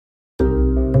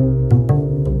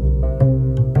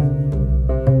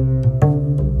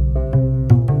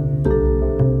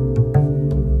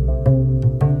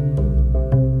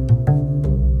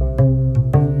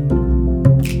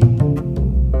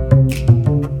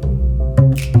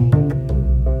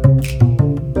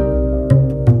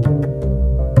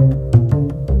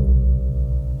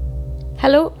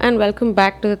Hello and welcome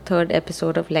back to the third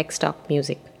episode of Lex Talk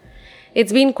Music.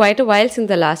 It's been quite a while since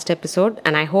the last episode,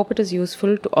 and I hope it is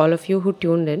useful to all of you who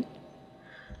tuned in.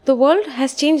 The world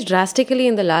has changed drastically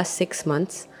in the last 6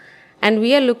 months, and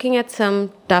we are looking at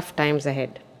some tough times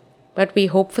ahead. But we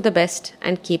hope for the best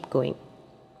and keep going.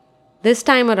 This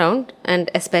time around, and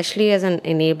especially as an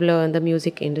enabler in the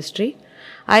music industry,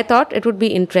 I thought it would be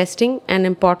interesting and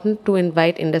important to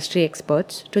invite industry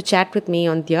experts to chat with me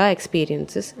on their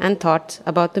experiences and thoughts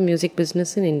about the music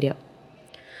business in India.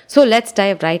 So let's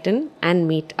dive right in and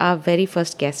meet our very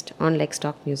first guest on Lex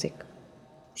Talk Music.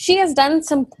 She has done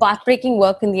some path-breaking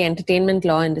work in the entertainment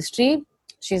law industry.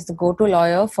 She's the go-to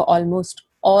lawyer for almost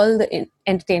all the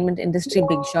entertainment industry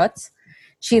big shots.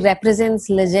 She represents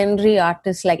legendary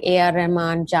artists like A.R.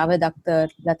 Rahman, Javed Akhtar,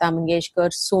 Lata Mangeshkar,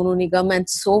 Sonu Nigam, and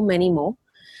so many more.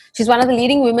 She's one of the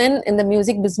leading women in the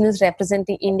music business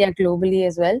representing India globally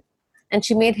as well. And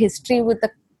she made history with the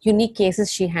unique cases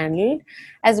she handled,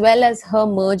 as well as her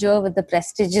merger with the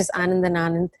prestigious Anand and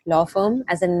Anand law firm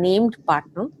as a named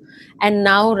partner, and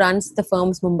now runs the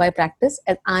firm's Mumbai practice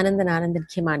as Anand and Anand and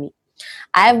Khimani.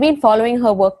 I have been following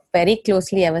her work very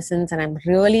closely ever since, and I'm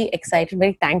really excited,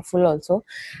 very thankful also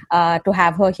to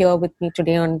have her here with me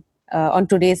today on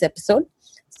today's episode.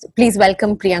 So please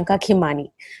welcome Priyanka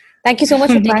Khimani. Thank you so much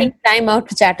for taking time out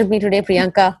to chat with me today,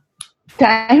 Priyanka.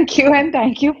 Thank you, and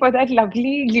thank you for that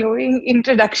lovely, glowing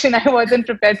introduction. I wasn't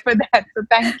prepared for that, so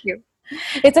thank you.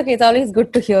 It's okay. It's always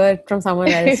good to hear it from someone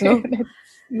else, no?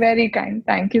 Very kind.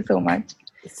 Thank you so much.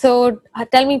 So,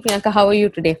 tell me, Priyanka, how are you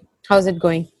today? How's it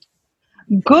going?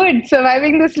 Good,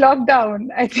 surviving this lockdown.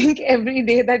 I think every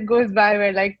day that goes by,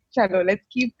 we're like, chalo, let's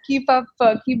keep up,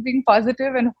 keep being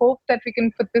positive, and hope that we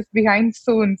can put this behind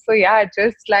soon. So yeah,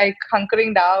 just like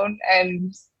hunkering down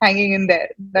and hanging in there.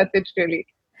 That's it, really.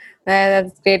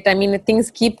 That's great. I mean,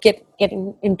 things keep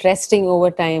getting interesting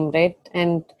over time, right?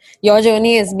 And your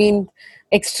journey has been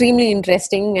extremely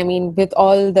interesting. I mean, with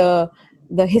all the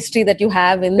history that you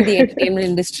have in the entertainment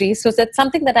industry. So that's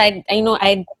something that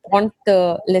I want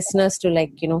the listeners to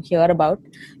hear about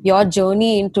your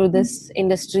journey into this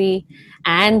industry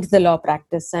and the law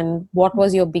practice, and what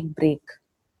was your big break?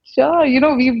 Sure,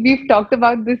 we've talked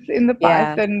about this in the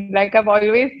past, and like I've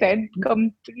always said,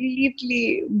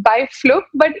 completely by fluke,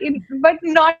 but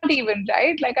not even,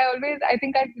 right. Like I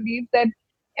think I believe that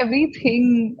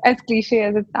everything, as cliche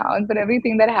as it sounds, but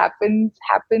everything that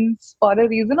happens for a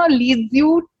reason or leads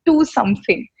you to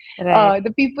something. Right.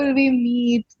 The people we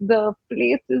meet, the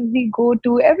places we go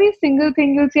to, every single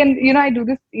thing you'll see. And I do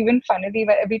this even funnily,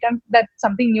 where every time that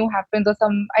something new happens or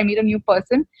I meet a new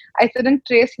person, I sit and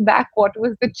trace back what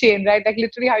was the chain, right? Like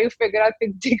literally how you figure out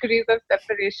 6 degrees of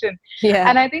separation. Yeah.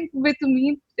 And I think with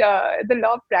me, the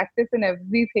law practice and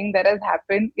everything that has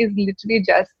happened is literally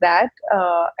just that.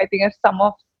 I think as some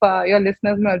of your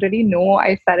listeners may already know,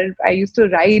 I used to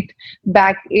write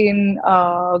back in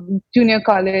junior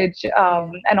college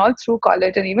and all through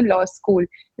college and even law school,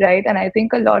 right? And I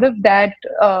think a lot of that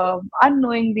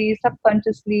unknowingly,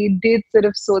 subconsciously did sort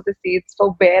of sow the seeds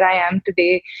for where I am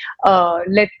today,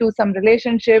 led to some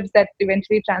relationships that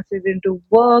eventually translated into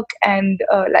work. And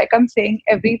like I'm saying,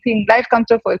 everything, life comes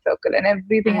to a full circle and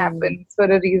everything happens for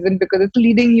a reason because it's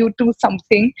leading you to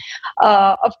something.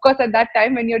 Of course, at that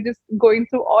time, when you're just going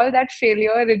through all that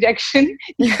failure, rejection,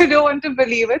 you don't want to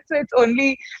believe it. So it's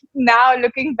only now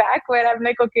looking back where I'm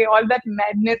like, okay, all that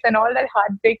madness and all that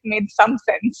heartbreak made some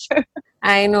sense.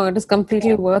 I know, it is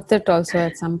completely worth it also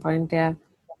at some point. Yeah.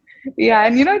 Yeah,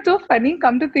 and it's so funny,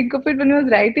 come to think of it, when I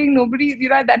was writing, nobody,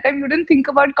 at that time you didn't think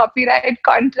about copyright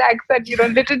contracts,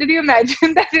 and little did you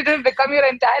imagine that it will become your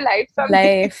entire life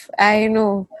someday. Life, I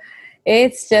know.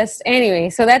 It's just, anyway,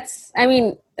 so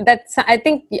I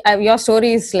think your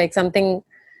story is like something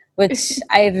which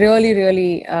I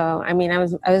really, I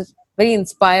was very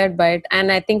inspired by it.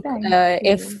 And I think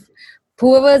if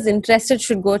whoever's interested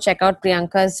should go check out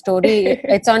Priyanka's story.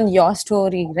 It's on Your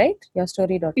Story, right?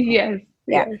 Yourstory.com. Yes.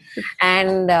 Yeah.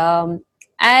 And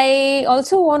I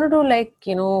also wanted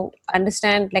to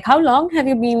understand, like, how long have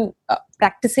you been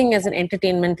practicing as an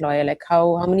entertainment lawyer? Like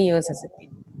how many years has it been?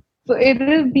 So it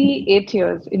will be 8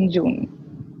 years in June.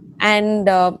 And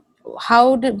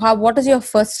what is your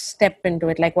first step into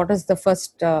it? Like, what is the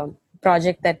first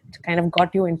project that kind of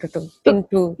got you into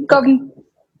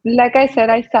like I said,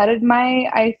 I started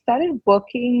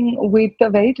working with a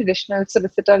very traditional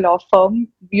solicitor law firm.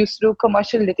 Used to do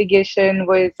commercial litigation.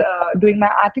 Was doing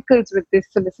my articles with this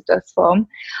solicitor's firm.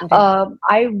 Okay.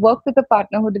 I worked with a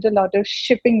partner who did a lot of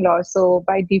shipping law. So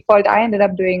by default, I ended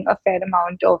up doing a fair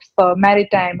amount of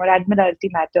maritime or admiralty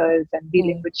matters and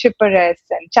dealing Mm. with ship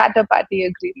arrests and charter party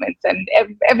agreements and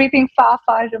everything far,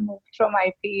 far removed from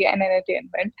IP and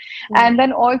entertainment, Mm. and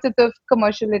then all sorts of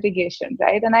commercial litigation,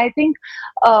 right? And I think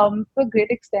to a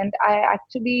great extent, I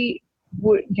actually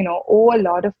would, owe a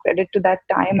lot of credit to that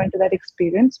time and to that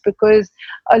experience, because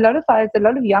a lot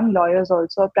of young lawyers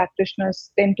also,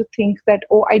 practitioners, tend to think that,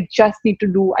 oh, I just need to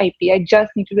do IP, I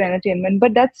just need to do entertainment.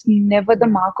 But that's never the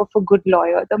Yeah. mark of a good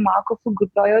lawyer. The mark of a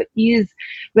good lawyer is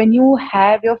when you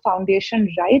have your foundation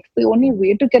right. The only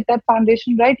way to get that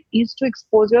foundation right is to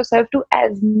expose yourself to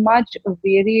as much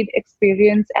varied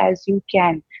experience as you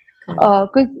can.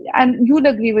 Correct. Cause, and you'll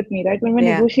agree with me, right? When we're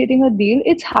Yeah. negotiating a deal,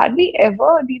 it's hardly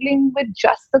ever dealing with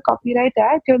just the Copyright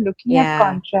Act. You're looking at Yeah.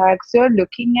 contracts, you're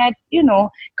looking at,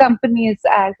 Companies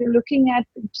Act, you're looking at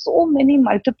so many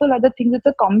multiple other things. It's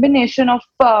a combination of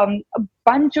a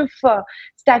bunch of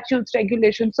statutes,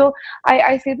 regulations. So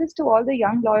I say this to all the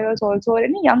young lawyers also, or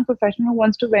any young professional who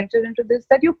wants to venture into this,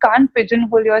 that you can't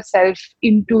pigeonhole yourself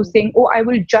into Mm. saying, oh, I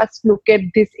will just look at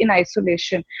this in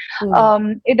isolation.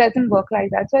 Mm. It doesn't work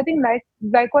like that. So I think,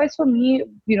 likewise for me,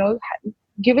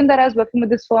 given that I was working with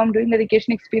this firm doing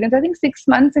litigation experience, I think 6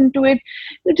 months into it,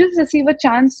 you just receive a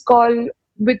chance call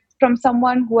from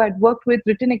someone who had worked with,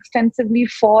 written extensively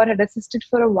for, had assisted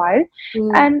for a while,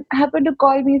 Mm. and happened to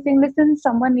call me saying, listen,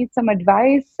 someone needs some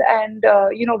advice, and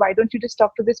why don't you just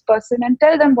talk to this person and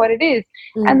tell them what it is.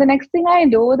 And Mm. the next thing I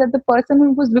know, that the person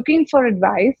who was looking for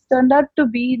advice turned out to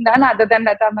be none other than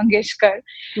Lata Mangeshkar.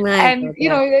 My And God.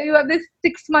 Yeah. you have this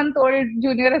 6 month old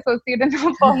junior associate in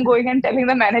a firm going and telling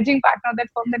the managing partner of that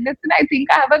firm that, listen, I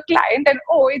think I have a client, and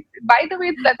oh, it's, by the way,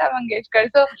 it's Lata Mangeshkar.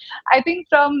 So I think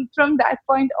from that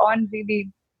point on, really,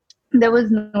 there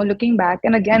was no looking back.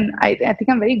 And again, I think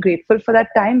I'm very grateful for that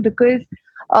time, because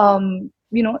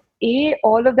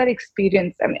all of that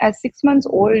experience, I mean, as 6 months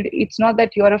old, it's not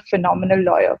that you're a phenomenal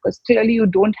lawyer, because clearly you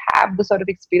don't have the sort of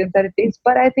experience that it takes.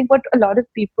 But I think what a lot of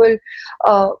people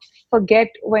uh, forget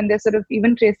when they're sort of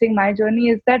even tracing my journey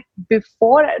is that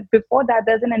before that,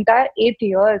 there's an entire 8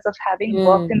 years of having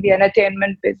worked Mm. in the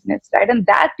entertainment business, right? And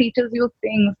that teaches you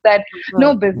things that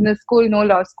no Wow. business school, no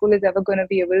law school is ever going to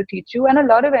be able to teach you. And a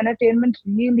lot of entertainment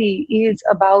really is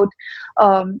about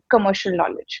commercial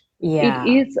knowledge. It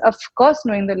Yeah. is, of course,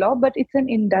 knowing the law, but it's an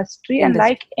industry. And Industry.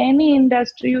 like any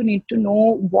industry, you need to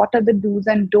know what are the do's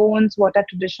and don'ts, what are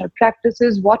traditional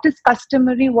practices, what is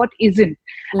customary, what isn't.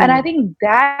 And I Mm. think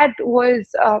that was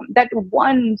that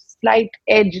one slight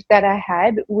edge that I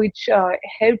had, which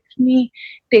helped me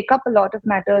take up a lot of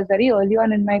matters very early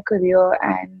on in my career,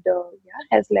 and yeah,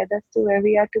 has led us to where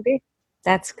we are today.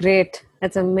 That's great.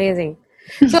 That's amazing.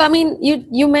 So, I mean,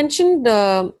 you mentioned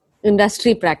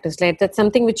industry practice, right? That's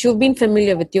something which you've been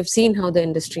familiar with. You've seen how the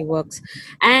industry works,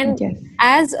 and Yes.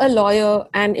 as a lawyer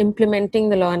and implementing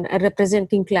the law and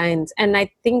representing clients, and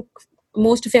I think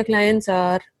most of your clients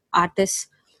are artists.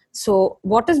 So,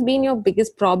 what has been your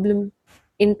biggest problem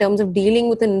in terms of dealing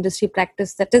with an industry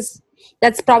practice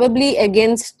that's probably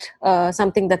against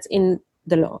something that's in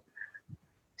the law?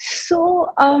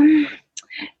 So,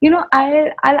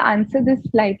 I'll answer this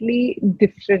slightly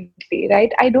differently,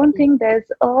 right? I don't think there's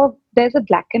a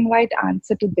black and white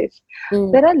answer to this.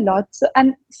 Mm. There are lots,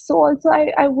 and so also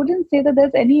I wouldn't say that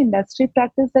there's any industry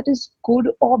practice that is good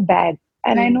or bad.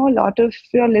 And I Mm. know a lot of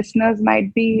your listeners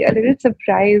might be a little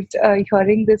surprised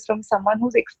hearing this from someone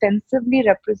who's extensively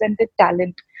represented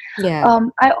talent. Yeah.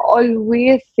 I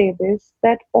always say this,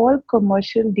 that all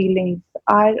commercial dealings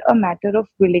are a matter of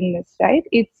willingness, right?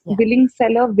 It's Yeah. willing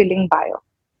seller, willing buyer.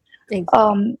 Exactly.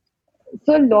 Um,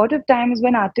 so a lot of times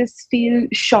when artists feel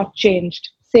shortchanged,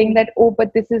 saying that, oh,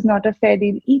 but this is not a fair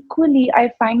deal, equally,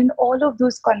 I find in all of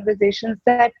those conversations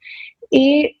that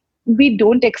A, we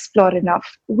don't explore enough,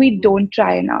 we don't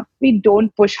try enough, we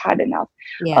don't push hard enough.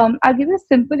 Yeah. I'll give you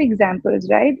simple examples,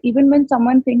 right? Even when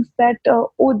someone thinks that,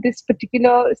 oh, this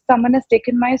particular someone has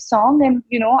taken my song, and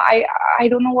I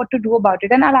don't know what to do about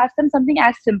it, and I'll ask them something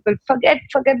as simple. Forget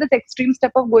this extreme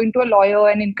step of going to a lawyer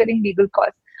and incurring legal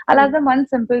costs. I'll ask Mm. them one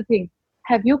simple thing: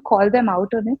 have you called them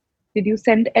out on it? Did you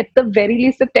send at the very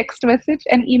least a text message,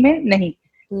 an email? Nahi.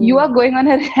 You Mm. are going on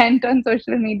a rant on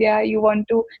social media. You want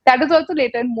to, that is also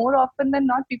later. And more often than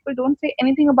not, people don't say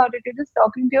anything about it. You're just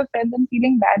talking to your friends and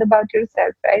feeling bad about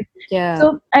yourself, right? Yeah.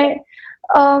 So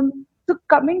so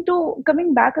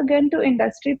coming back again to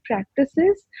industry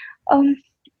practices, um,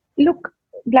 look,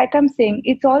 like I'm saying,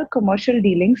 it's all commercial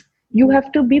dealings. You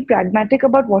have to be pragmatic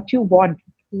about what you want.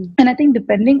 Mm. And I think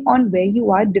depending on where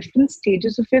you are, different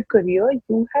stages of your career,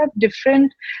 you have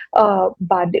different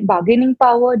bargaining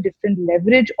power, different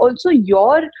leverage. Also,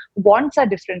 your wants are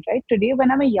different, right? Today,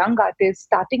 when I'm a young artist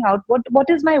starting out, what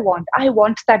is my want? I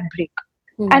want that break.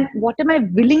 And Mm. what am I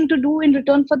willing to do in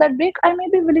return for that break? I may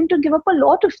be willing to give up a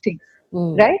lot of things,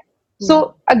 Mm. right? Mm.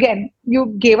 So again,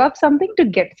 you gave up something to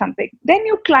get something. Then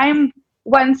you climb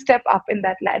one step up in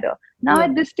that ladder. Now Yeah.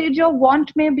 at this stage, your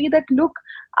want may be that, look,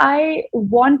 I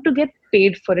want to get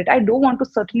paid for it. I don't want to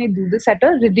certainly do this at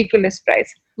a ridiculous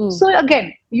price. Mm. So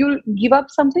again, you give up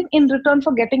something in return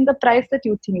for getting the price that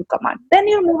you think you command. Then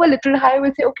you move a little higher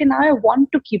and say, okay, now I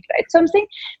want to keep, right? So I'm saying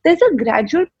there's a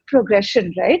gradual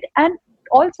progression, right? And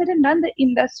all said and done, the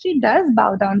industry does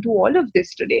bow down to all of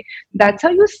this today. That's how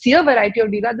you see a variety of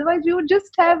deals. Otherwise, you would just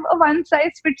have a one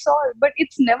size fits all. But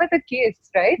it's never the case,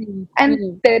 right? Mm. And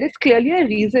Mm. there is clearly a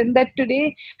reason that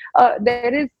today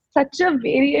there is such a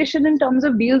variation in terms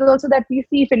of deals also, that we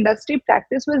see if industry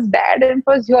practice was bad and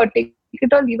was your take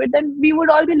it or leave it, then we would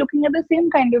all be looking at the same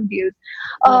kind of deals.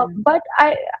 Yeah. But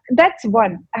that's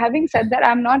one. Having said that,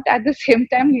 I'm not at the same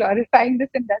time glorifying this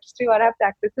industry or our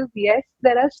practices. Yes,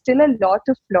 there are still a lot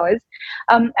of flaws.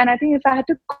 And I think if I had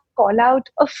to call out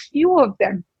a few of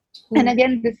them, and Mm.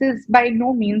 again, this is by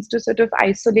no means to sort of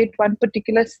isolate one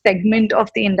particular segment of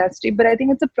the industry, but I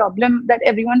think it's a problem that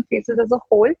everyone faces as a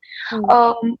whole.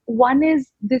 Mm. One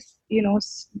is this,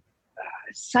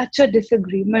 such a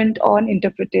disagreement on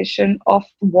interpretation of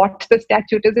what the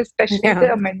statute is, especially Yeah.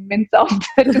 the amendments of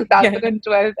the Yeah.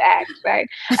 2012 Act, right?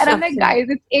 And I'm like, Absolutely. guys,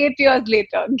 it's 8 years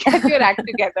later. Get your act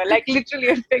together, like literally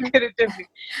and figuratively.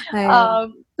 I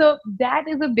know. So that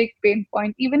is a big pain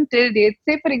point, even till date.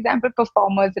 Say, for example,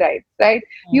 performers' rights, right?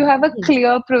 You have a Mm.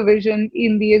 clear provision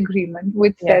in the agreement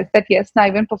which Yeah. says that yes, now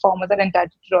even performers are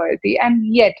entitled to royalty, and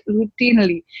yet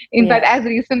routinely, in fact, Yeah. as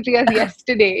recently as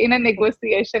yesterday, in a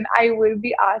negotiation, I will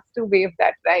be asked to waive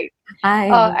that right. I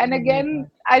know. And Oh my God.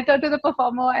 again, I'll turn to the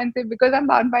performer and say, because I'm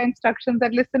bound by instructions,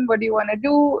 that listen, what do you want to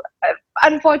do?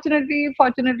 Unfortunately,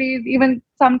 fortunately, even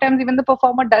sometimes even the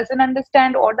performer doesn't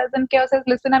understand or doesn't care, says,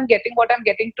 listen, I'm getting what I'm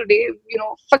getting today,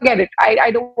 forget it. I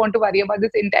don't want to worry about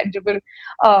this intangible,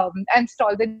 and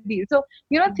stall the deal. So,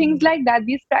 things Mm. like that,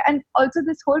 and also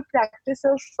this whole practice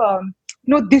of,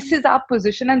 this is our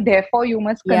position and therefore you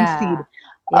must concede. Yeah.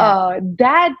 Yeah.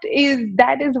 That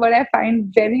is what I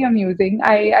find very amusing.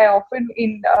 I often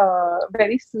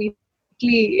very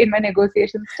sweetly in my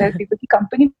negotiations tell people, "Ki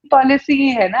company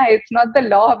policy hai na, it's not the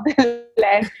law of the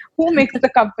land. Who makes the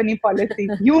company policy?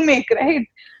 You make, right?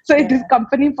 So it is Yeah.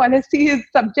 company policy is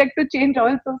subject to change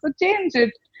also, so change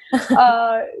it."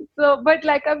 But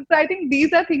so I think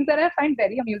these are things that I find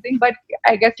very amusing. But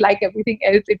I guess like everything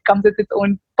else, it comes with its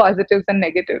own positives and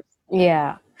negatives.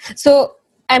 Yeah. So,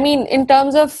 I mean, in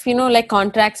terms of, like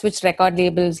contracts which record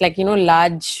labels, like,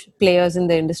 large players in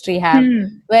the industry have, Hmm.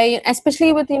 where,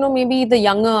 especially with, maybe the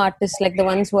younger artists, like the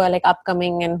ones who are like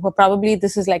upcoming and who probably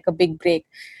this is like a big break.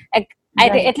 Like,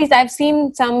 Right. at least I've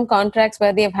seen some contracts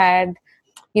where they've had,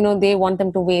 they want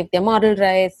them to waive their model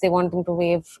rights, they want them to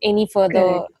waive any further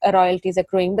Correct. royalties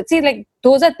accruing. But see, like,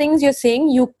 those are things you're saying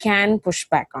you can push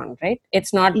back on, right?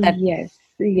 It's not that, Yes,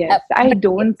 yes. I but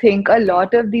don't think a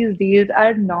lot of these deals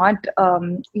are not,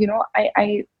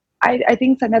 I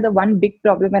think, Sanya, the one big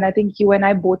problem, and I think you and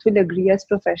I both will agree as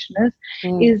professionals,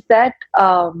 mm, is that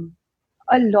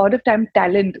a lot of time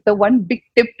talent, the one big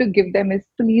tip to give them is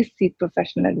please seek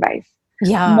professional advice.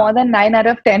 yeah, More than 9 out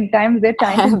of 10 times, they're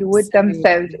trying to do it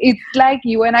themselves. absolutely. It's like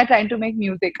you and I trying to make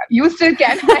music. You still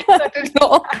can. I certainly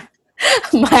No,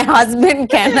 my husband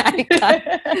can, I can't.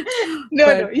 no,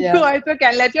 But no, you yeah. also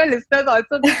can. Let your listeners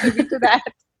also be privy to that.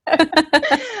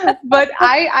 But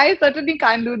I certainly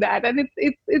can't do that, and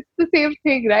it's the same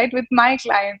thing, right, with my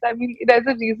clients. I mean, there's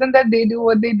a reason that they do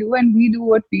what they do and we do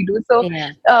what we do. So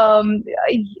Yeah.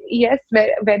 yes,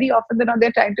 very often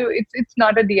they're trying to, it's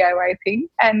not a DIY thing,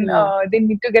 and No. they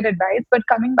need to get advice. But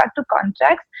coming back to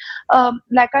contracts,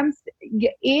 like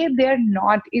they're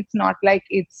not, it's not like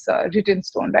it's written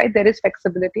stone, right? There is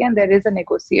flexibility and there is a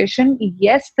negotiation.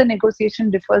 Yes, the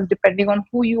negotiation differs depending on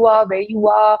who you are, where you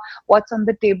are, what's on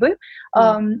the table.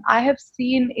 I have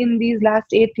seen in these last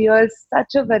 8 years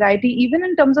such a variety, even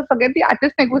in terms of, forget the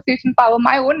artist negotiation power,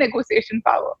 my own negotiation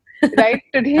power. Right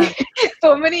today,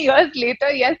 so many years later,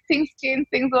 yes, things change,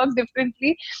 things work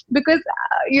differently, because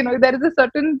there is a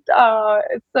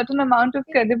certain amount of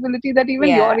credibility that even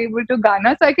Yeah. you're able to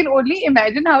garner. So I can only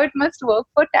imagine how it must work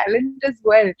for talent as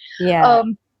well. Yeah.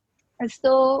 Um,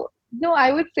 so No,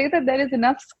 I would say that there is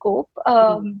enough scope,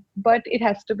 but it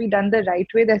has to be done the right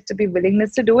way. There has to be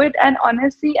willingness to do it. And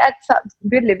honestly,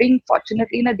 we're living,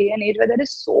 fortunately, in a day and age where there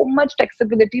is so much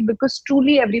flexibility because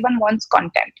truly everyone wants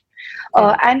content.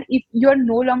 And if you're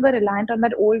no longer reliant on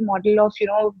that old model of,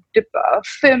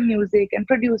 film music and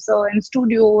producer and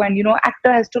studio and,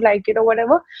 actor has to like it or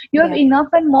whatever, you have enough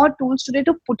and more tools today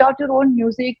to put out your own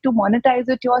music, to monetize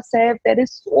it yourself. There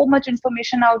is so much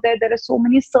information out there. There are so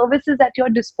many services at your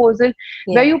disposal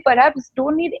where you perhaps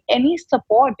don't need any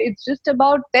support. It's just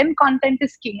about then content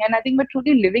is king. And I think we're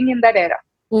truly living in that era.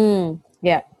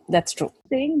 Yeah, that's true.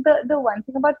 Saying the one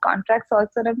thing about contracts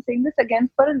also, and I'm saying this again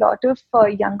for a lot of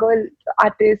younger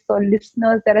artists or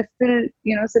listeners that are still,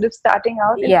 sort of starting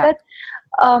out, is that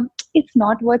it's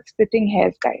not worth splitting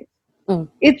hairs, guys.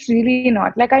 It's really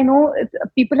not. Like, I know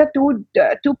people have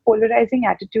two polarizing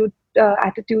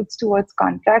attitudes towards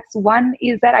contracts. One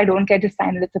is that I don't care to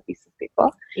sign it, it's a piece of paper.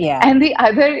 And the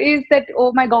other is that,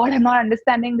 oh my God, I'm not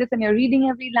understanding this, and you're reading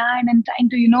every line and trying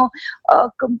to,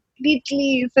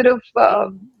 completely sort of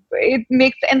it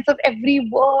makes sense of every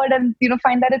word, and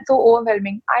find that it's so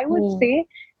overwhelming. I would say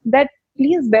that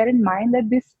please bear in mind that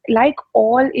this, like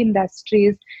all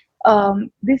industries,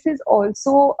 this is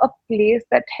also a place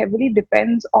that heavily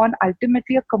depends on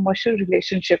ultimately a commercial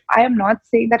relationship. I am not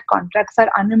saying that contracts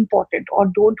are unimportant or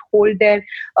don't hold their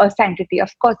sanctity.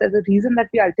 Of course, there's a reason that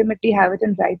we ultimately have it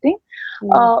in writing.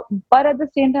 But at the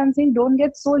same time, saying don't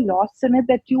get so lost in it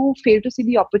that you fail to see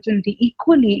the opportunity.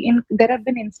 Equally, there have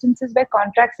been instances where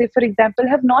contracts, say for example,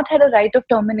 have not had a right of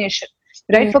termination,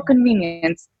 right, for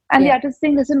convenience. And the artist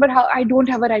saying, listen, but how I don't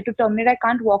have a right to terminate, I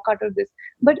can't walk out of this.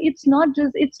 But it's not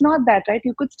that, right?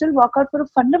 You could still walk out for a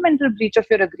fundamental breach of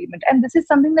your agreement. And this is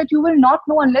something that you will not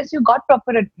know unless you got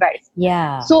proper advice.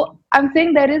 So I'm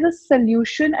saying there is a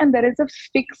solution and there is a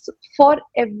fix for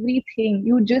everything.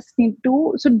 You just need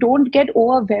to, so don't get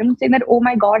overwhelmed saying that, oh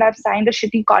my God, I've signed a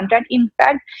shitty contract. In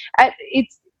fact,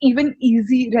 it's even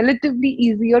relatively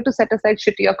easier to set aside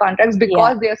shittier contracts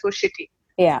because they are so shitty.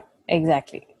 Yeah,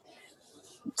 exactly.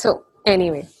 So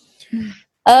anyway,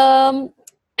 I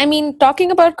mean,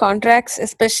 talking about contracts,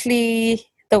 especially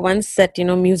the ones that,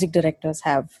 music directors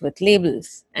have with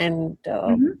labels, and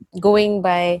going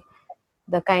by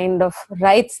the kind of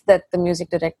rights that the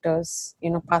music directors,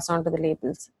 pass on to the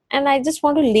labels. And I just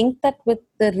want to link that with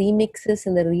the remixes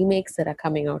and the remakes that are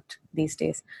coming out these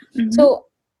days. So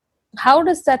how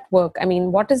does that work? I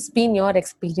mean, what has been your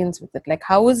experience with it? Like,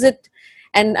 how is it?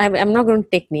 And I'm not going to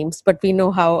take names, but we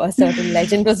know how a certain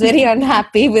legend was very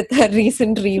unhappy with a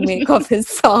recent remake of his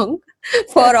song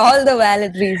for all the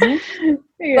valid reasons.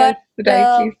 Yes, but,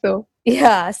 rightly so.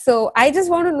 Yeah, so I just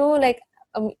want to know, like,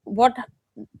 what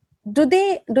do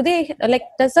they like?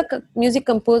 Does the music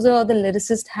composer or the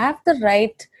lyricist have the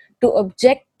right to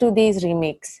object to these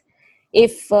remakes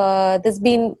if there's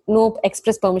been no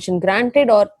express permission granted,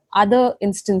 or other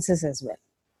instances as well?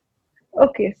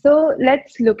 Okay, so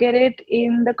let's look at it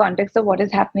in the context of what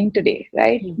is happening today,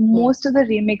 right? Most of the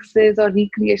remixes or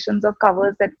recreations of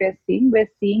covers that we're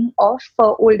seeing of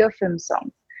older film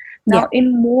songs. Now,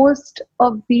 in most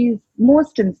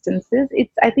instances,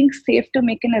 it's, I think, safe to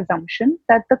make an assumption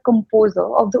that the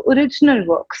composer of the original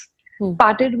works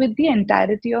parted with the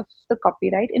entirety of the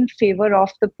copyright in favor of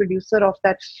the producer of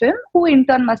that film, who in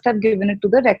turn must have given it to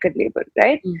the record label,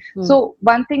 right? So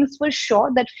one thing's for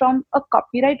sure, that from a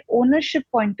copyright ownership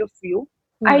point of view,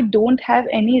 I don't have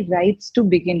any rights to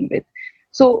begin with.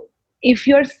 So if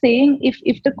you're saying,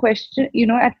 if the question,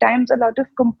 at times a lot of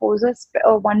composers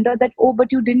wonder that, oh,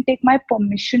 but you didn't take my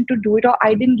permission to do it, or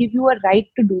I didn't give you a right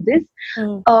to do this.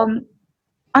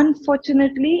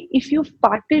 Unfortunately, if you've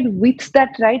parted with that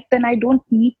right, then I don't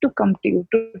need to come to you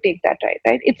to take that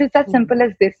right? It's as simple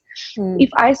as this. If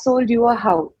I sold you a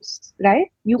house, right,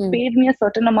 you paid me a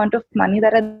certain amount of money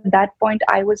that at that point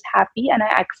I was happy and I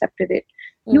accepted it.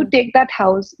 You take that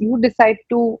house, you decide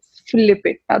to flip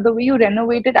it. Now, the way you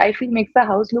renovate it, I feel, makes the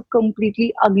house look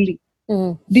completely ugly.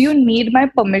 Do you need my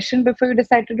permission before you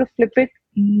decide to flip it?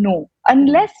 No.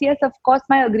 Unless, yes, of course,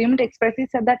 my agreement expressly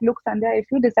said that, look, Sandhya, if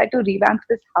you decide to revamp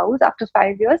this house after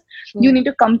 5 years, you need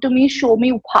to come to me, show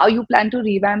me how you plan to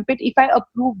revamp it. If I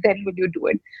approve, then will you do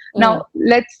it? Now,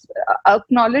 let's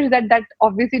acknowledge that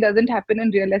obviously doesn't happen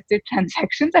in real estate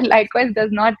transactions, and likewise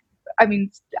does not,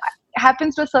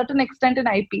 happens to a certain extent in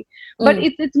IP. But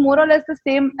it's more or less the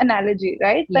same analogy,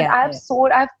 right? That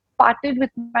I've parted with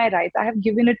my rights, I have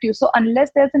given it to you. So unless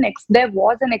there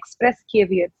was an express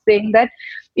caveat saying that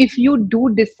if you do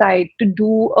decide to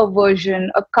do a version,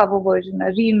 a cover version,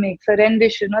 a remix, a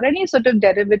rendition, or any sort of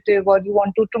derivative, or you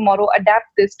want to tomorrow adapt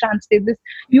this, translate this,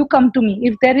 you come to me.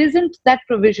 If there isn't that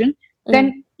provision,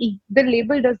 then the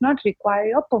label does not require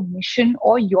your permission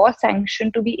or your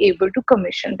sanction to be able to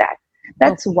commission that.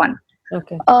 That's one.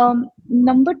 Okay.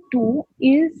 Number two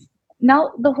is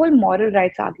now the whole moral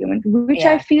rights argument, which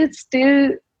I Yeah. feel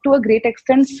still to a great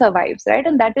extent survives, right?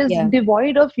 And that is Yeah.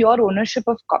 devoid of your ownership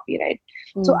of copyright.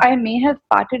 So I may have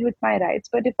parted with my rights,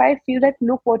 but if I feel that,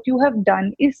 look, what you have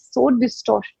done is so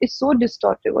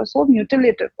distortive or so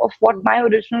mutilative of what my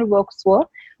original works were,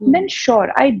 then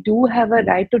sure, I do have a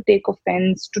right to take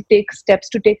offense, to take steps,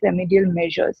 to take remedial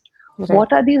measures. Right.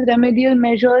 What are these remedial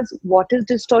measures? What is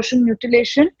distortion,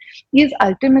 mutilation? Is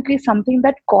ultimately something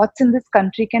that courts in this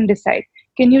country can decide.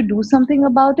 Can you do something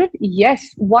about it?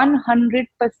 Yes, 100%.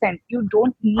 You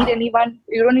don't need anyone,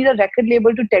 you don't need a record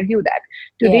label to tell you that.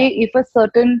 Today, if a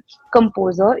certain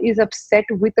composer is upset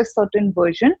with a certain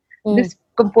version, this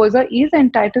composer is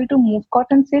entitled to move court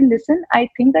and say, listen, I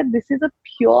think that this is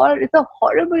it's a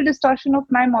horrible distortion of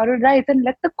my moral rights, and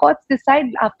let the courts decide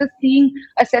after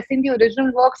assessing the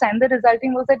original works and the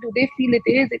resulting works, that do they feel it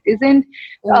is, it isn't,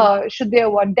 should they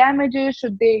award damages,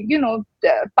 should they,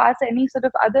 pass any sort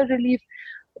of other relief.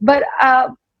 But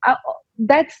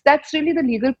that's really the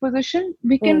legal position.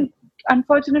 We can,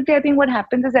 unfortunately, I think what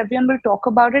happens is everyone will talk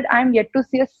about it. I'm yet to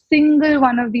see a single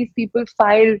one of these people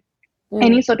file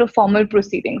any sort of formal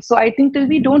proceedings. So I think till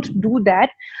we don't do that,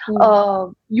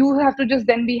 you have to just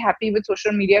then be happy with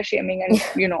social media shaming and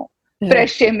press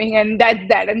shaming, and that's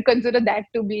that, and consider that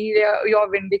to be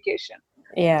your vindication.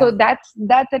 Yeah. So that's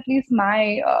at least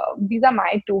my these are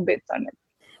my two bits on it.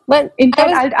 But in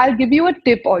fact, I'll give you a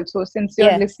tip also, since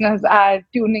your listeners are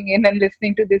tuning in and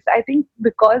listening to this. I think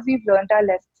because we've learned our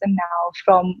lesson now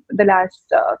from the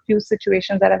last few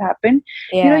situations that have happened,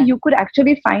 you could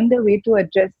actually find a way to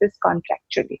address this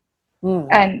contractually.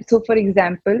 And so, for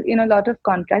example, in a lot of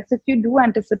contracts, if you do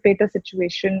anticipate a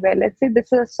situation where, let's say,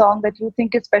 this is a song that you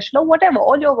think is special, or whatever,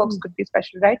 all your works could be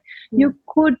special, right? You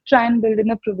could try and build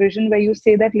in a provision where you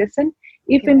say that, listen,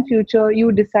 if in future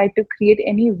you decide to create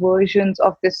any versions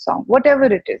of this song, whatever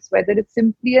it is, whether it's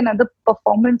simply another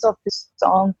performance of this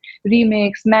song,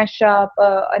 remix, mashup,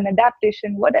 an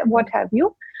adaptation, what have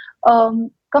you,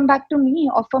 come back to me,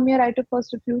 offer me a right of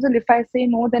first refusal. If I say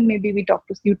no, then maybe we talk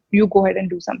to you go ahead and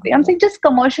do something. I'm saying just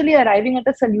commercially arriving at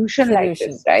a solution like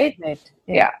this, right? Right.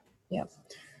 Yeah.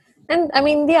 And I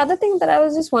mean, the other thing that I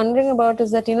was just wondering about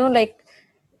is that,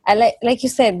 like you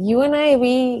said, you and I,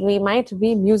 we might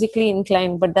be musically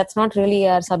inclined, but that's not really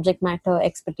our subject matter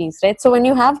expertise, right? So when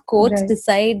you have courts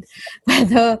decide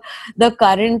whether the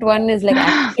current one is like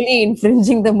actually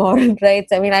infringing the moral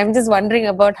rights, I mean, I'm just wondering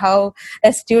about how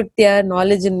astute their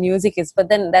knowledge in music is. But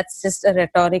then that's just a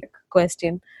rhetoric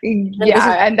question. And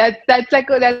that's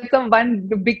a one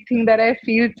big thing that I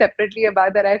feel separately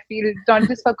about, that I feel not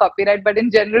just for copyright but in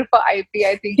general for IP.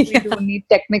 I think we do need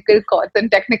technical courts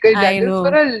and technical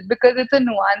judges because it's a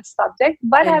nuanced subject.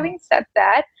 But having said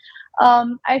that,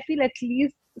 I feel at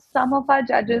least some of our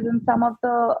judges and some of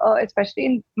the, especially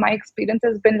in my experience,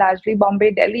 has been largely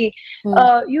Bombay, Delhi.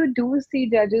 You do see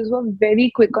judges who are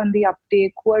very quick on the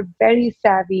uptake, who are very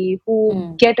savvy,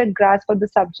 who get a grasp of the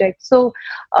subject. So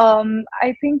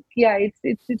I think,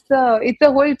 it's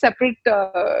a whole separate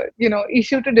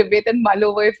issue to debate and mull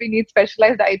over if we need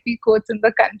specialized IP courts in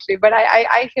the country. But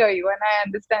I hear you and I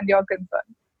understand your concern.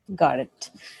 Got it.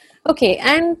 Okay,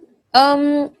 and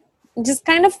just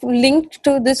kind of linked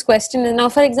to this question. Now,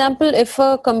 for example, if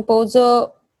a composer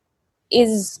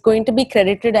is going to be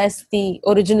credited as the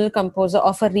original composer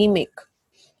of a remake,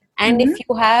 and if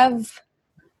you have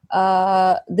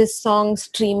this song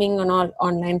streaming on all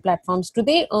online platforms, do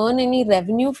they earn any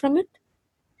revenue from it?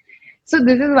 So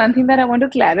this is one thing that I want to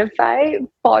clarify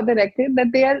for the record,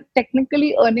 that they are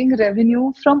technically earning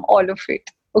revenue from all of it.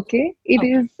 Okay,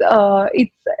 it's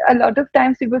a lot of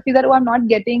times people feel that, I'm not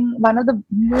getting. One of the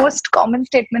most common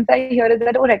statements I hear is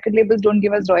that, record labels don't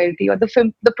give us royalty, or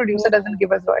the producer doesn't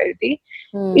give us royalty.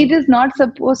 It is not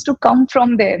supposed to come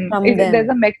from them. There's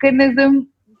a mechanism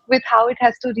with how it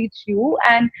has to reach you,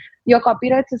 and your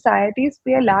copyright societies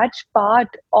play a large part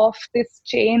of this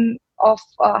chain of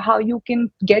how you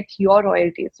can get your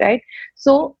royalties, right?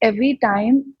 So every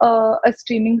time a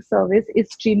streaming service is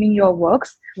streaming your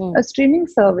works, a streaming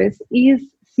service is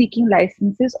seeking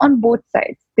licenses on both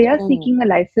sides. They are seeking a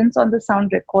license on the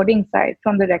sound recording side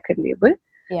from the record label.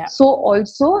 So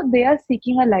also they are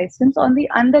seeking a license on the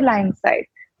underlying side.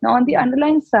 Now, on the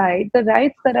underlying side, the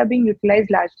rights that are being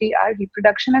utilized largely are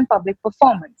reproduction and public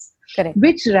performance. Correct.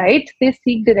 Which right they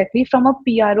seek directly from a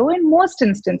PRO in most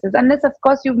instances, unless, of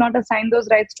course, you've not assigned those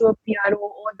rights to a PRO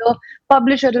or the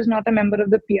publisher is not a member of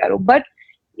the PRO. But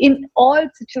in all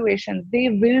situations, they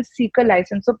will seek a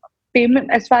license. So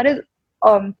payment, as far as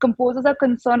composers are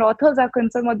concerned, authors are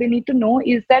concerned, what they need to know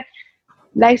is that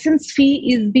license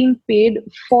fee is being paid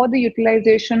for the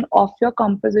utilization of your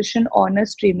composition on a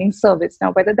streaming service.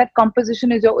 Now, whether that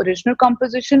composition is your original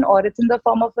composition or it's in the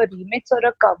form of a remix or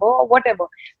a cover or whatever,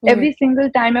 every single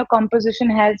time your composition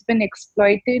has been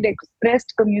exploited,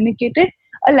 expressed, communicated,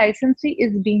 a license fee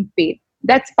is being paid.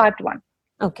 That's part one.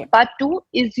 Okay. Part two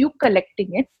is you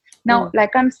collecting it. Now,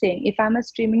 like I'm saying, if I'm a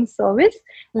streaming service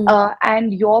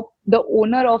and you're the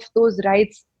owner of those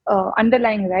rights,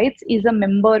 underlying rights, is a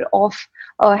member of,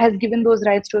 has given those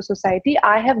rights to a society,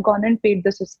 I have gone and paid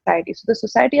the society. So the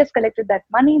society has collected that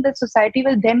money. The society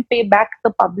will then pay back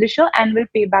the publisher and will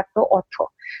pay back the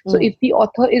author. So if the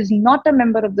author is not a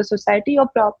member of the society,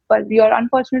 you're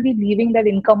unfortunately leaving that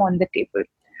income on the table.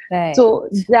 Right. So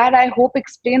that, I hope,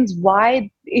 explains why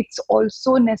it's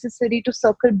also necessary to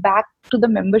circle back to the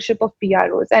membership of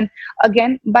PROs. And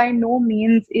again, by no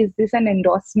means is this an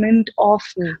endorsement of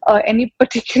any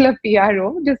particular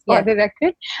PRO, just for the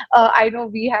record. I know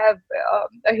we have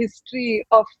a history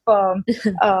of, our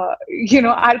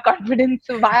confidence,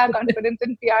 why our confidence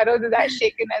in PROs is as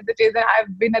shaken as it is. And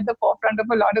I've been at the forefront of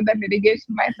a lot of that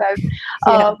litigation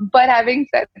myself. But having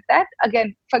said that,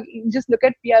 again, just look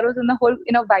at PROs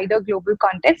in a wider global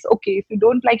context. Okay, if you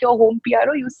don't like your home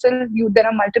PRO, there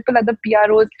are multiple other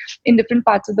PROs in different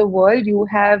parts of the world. You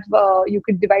have, you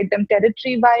could divide them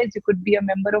territory wise. You could be a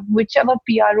member of whichever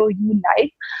PRO you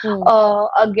like.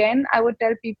 Again, I would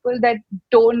tell people that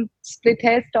don't split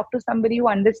hairs. Talk to somebody who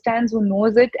understands, who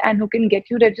knows it, and who can get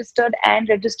you registered and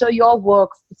register your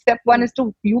works. Step one is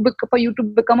for you to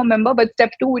become a member, but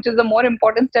step two, which is the more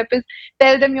important step, is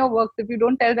tell them your works. If you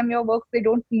don't tell them your works, they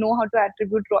don't know how to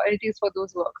attribute royalties for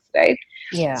those works, right?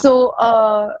 Yeah. So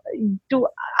to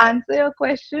answer your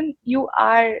question, you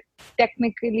are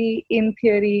technically, in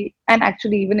theory, and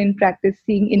actually even in practice,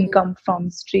 seeing income from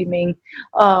streaming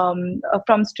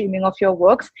of your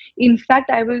works. In fact,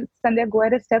 I will, Sandhya, go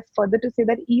at a step further to say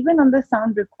that even on the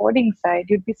sound recording side,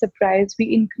 you'd be surprised,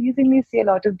 we increasingly see a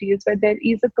lot of deals where there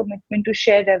is a commitment to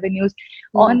share revenues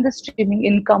on the streaming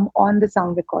income on the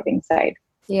sound recording side.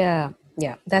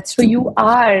 Yeah, that's true. So you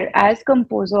are, as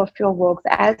composer of your works,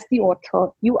 as the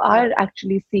author, you are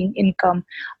actually seeing income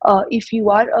if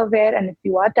you are aware and if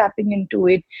you are tapping into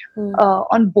it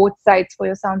on both sides, for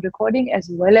your sound recording as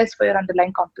well as for your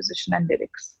underlying composition and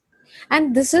lyrics.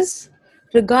 And this is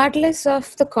regardless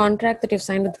of the contract that you've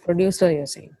signed with the producer, you're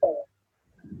saying?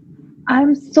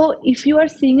 So if you are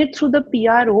seeing it through the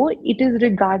PRO, it is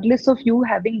regardless of you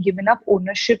having given up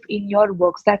ownership in your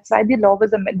works. That's why the law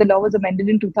was amended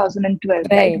in 2012,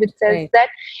 right? Which says that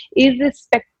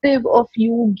irrespective of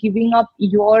you giving up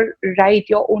your right,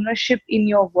 your ownership in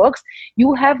your works,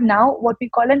 you have now what we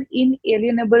call an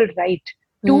inalienable right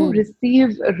to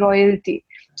receive royalty.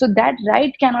 So that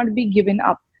right cannot be given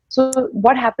up. So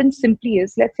what happens simply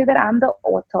is, let's say that I'm the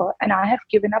author and I have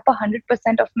given up 100%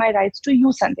 of my rights to you,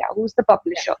 Sandhya, who's the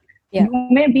publisher. Yeah. You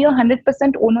may be 100%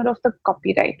 owner of the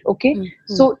copyright, okay?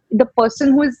 So the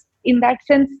person who is in that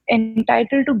sense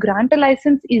entitled to grant a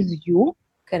license is you.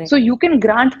 Correct. So you can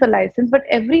grant the license, but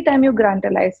every time you grant a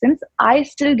license, I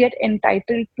still get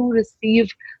entitled to receive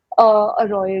a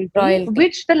royalty,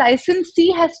 which the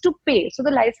licensee has to pay. So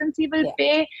the licensee will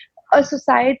pay a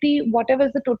society, whatever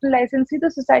is the total licensee,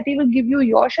 the society will give you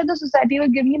your share, the society will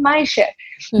give me my share.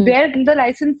 Where the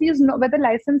licensee is not, where the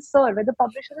licensor, where the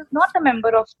publisher is not a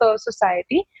member of the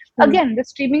society, again, the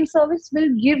streaming service will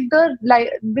give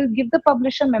the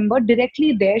publisher member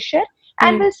directly their share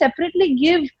and will separately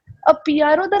give a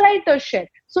PRO the writer's share.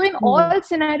 So in all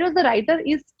scenarios, the writer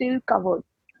is still covered.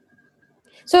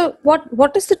 So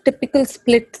what is the typical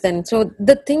split then? So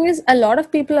the thing is, a lot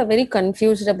of people are very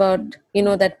confused about,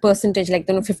 that percentage, like,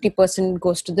 50%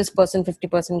 goes to this person, 50%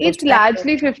 goes to that. It's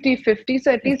largely 50-50.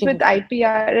 So at least with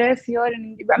IPRS here,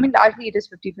 largely it is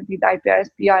 50-50, the IPRS,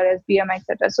 PRS, BM,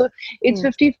 etc. So it's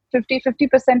 50%.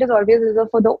 50% is always reserved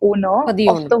for the owner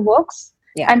of the works.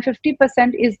 Yeah. And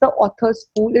 50% is the author's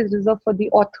pool, is reserved for the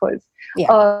authors.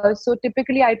 Yeah. So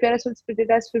typically IPRS will split it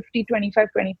as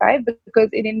 50-25-25, because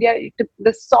in India,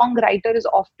 the songwriter is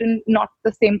often not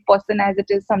the same person as it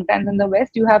is sometimes in the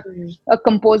West. You have a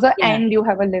composer and you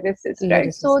have a lyricist,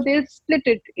 right? So they'll split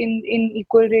it in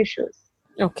equal ratios.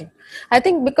 Okay. I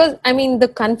think because,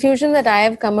 the confusion that I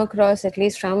have come across, at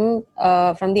least from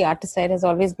the artist side, has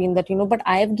always been that, but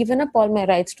I have given up all my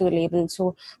rights to the label.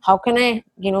 So how can I,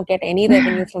 get any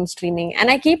revenue from streaming?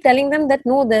 And I keep telling them that,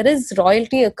 no, there is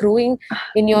royalty accruing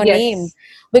in your name,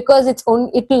 because it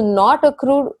will not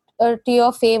accrue to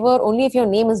your favor only if your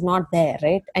name is not there,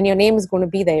 right? And your name is going to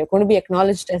be there. You're going to be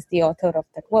acknowledged as the author of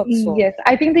that work. So Yes,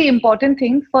 I think the important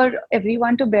thing for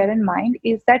everyone to bear in mind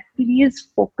is that please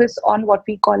focus on what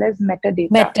we call as metadata,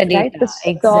 right? metadata, The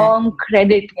song exactly.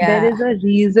 credit. There Yeah, is a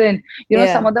reason. Some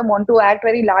yeah, of them want to act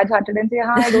very large-hearted and say,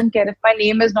 "Ha, I don't care if my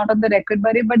name is not on the record,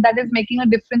 but that is making a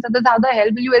difference." And then how the hell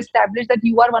will you establish that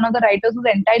you are one of the writers who's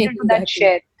entitled to that exactly,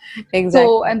 share? So,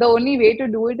 exactly. and the only way to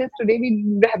do it is today we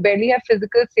barely have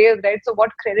physical sales, right? So,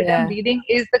 what credit I'm Yeah, reading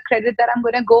is the credit that I'm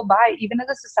going to go by. Even as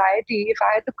a society, if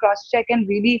I had to cross check and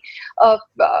really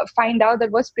find out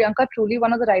that was Priyanka truly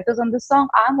one of the writers on this song,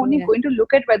 I'm only yeah. going to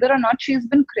look at whether or not she's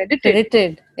been credited.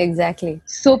 Credited, exactly.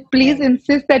 So please Right.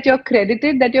 insist that you're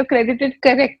credited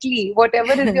correctly.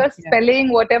 Whatever is your Yeah,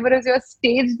 spelling, whatever is your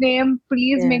stage name,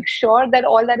 please yeah. make sure that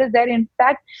all that is there. In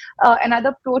fact,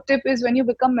 another pro tip is when you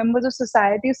become members of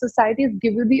societies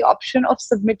give you the option of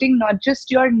submitting not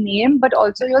just your name but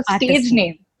also your Artist stage name.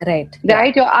 name, Right. Yeah.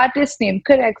 right? Your artist name,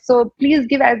 correct? So please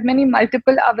give as many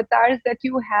multiple avatars that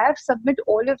you have, submit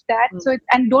all of that. Mm. So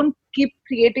and don't keep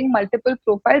creating multiple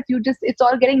profiles. You just, it's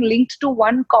all getting linked to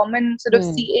one common sort of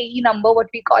Mm. CAE number, what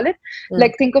we call it. Mm.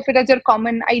 Like think of it as your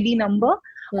common ID number.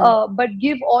 Mm. But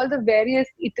give all the various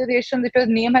iterations. If your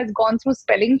name has gone through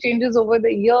spelling changes over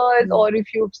the years, Mm. or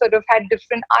if you've sort of had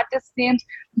different artist names,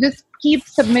 just keep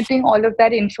submitting all of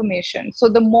that information. So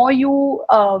the more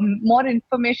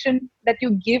information that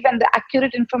you give, and the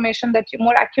accurate information that you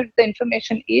more accurate the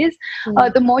information is,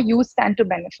 Mm. the more you stand to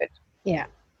benefit. Yeah,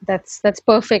 that's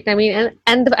perfect. I mean,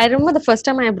 I remember the first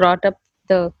time I brought up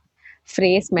the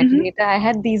phrase Mhm. metadata, I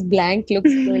had these blank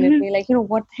looks thrown at me, like,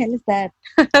 what the hell is that?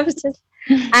 I was just,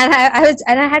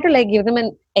 and I had to like give them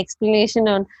an explanation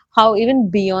on how even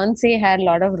Beyonce had a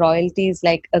lot of royalties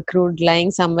like accrued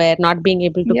lying somewhere, not being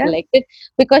able to Yeah. collect it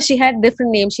because she had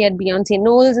different names. She had Beyonce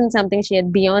Knowles and something. She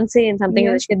had Beyonce and something.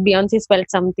 And Yeah. she had Beyonce spelled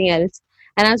something else.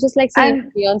 And I was just like, see,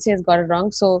 And Beyonce has got it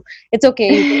wrong, so it's okay.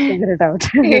 You can figure it out.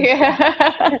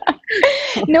 yeah.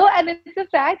 No, and it's a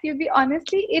fact. You be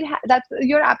honestly, that's,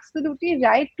 you're absolutely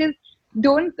right. Because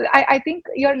don't, I think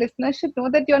your listeners should know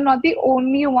that you're not the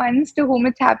only ones to whom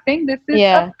it's happening. This is a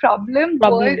Yeah, problem world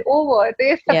problem. over. तो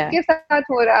ये Yeah, सबके साथ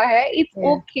हो रहा है. It's yeah.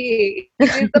 okay.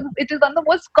 It is one of the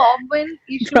most common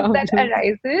issues that Problem.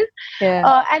 arises.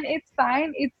 Yeah, And it's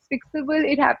fine, it's fixable,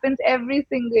 it happens every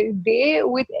single day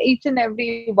with each and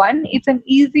every one. It's an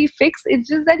easy fix. It's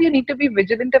just that you need to be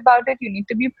vigilant about it, you need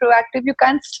to be proactive, you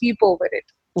can't sleep over it.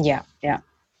 yeah, yeah.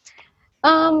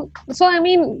 So I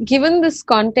mean, given this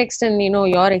context and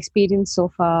your experience so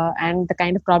far and the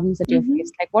kind of problems that you've Mhm.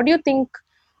 faced, like what do you think?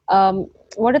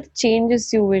 What are the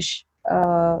changes you wish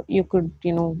you could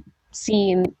see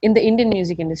in the Indian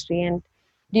music industry, and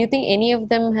do you think any of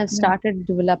them have Yeah. started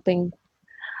developing?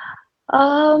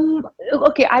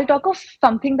 Okay, I'll talk of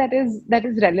something that is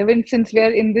relevant since we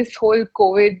are in this whole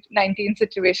COVID-19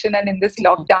 situation and in this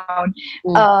lockdown.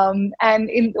 Mm. And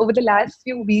in over the last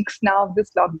few weeks now of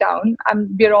this lockdown,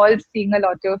 we're all seeing a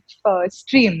lot of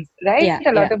streams, right? Yeah, A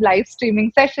yeah, lot of live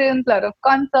streaming sessions, a lot of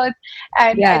concerts,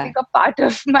 and I yeah, think a part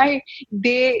of my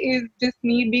day is just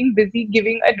me being busy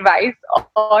giving advice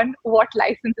on what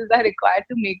licenses are required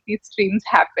to make these streams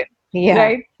happen, yeah,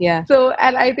 right? yeah, So,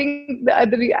 and I think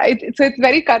so it's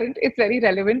very current, it's very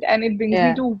relevant, and it brings me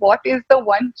yeah, to what is the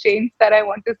one change that I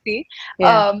want to see.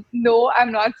 yeah. No,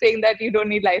 I'm not saying that you don't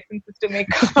need licenses to make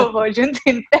cover versions.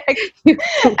 In fact,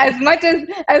 as much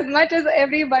as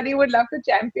everybody would love to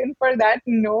champion for that,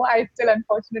 no, I still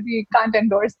unfortunately can't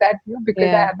endorse that view because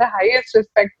I Yeah, have the highest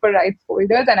respect for rights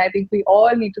holders, and I think we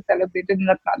all need to celebrate it and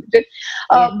acknowledge it.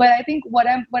 yeah. But I think what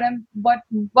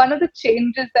one of the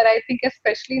changes that I think,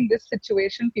 especially in this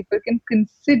situation, people can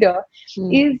consider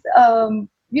Mm. is,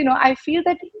 I feel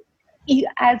that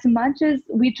as much as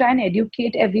we try and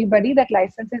educate everybody that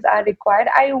licenses are required,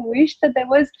 I wish that there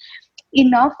was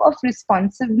enough of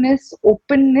responsiveness,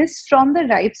 openness from the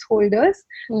rights holders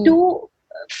Mm. to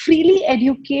freely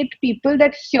educate people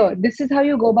that here, this is how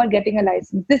you go about getting a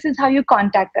license, this is how you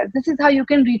contact us, this is how you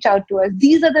can reach out to us,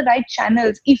 these are the right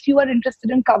channels if you are interested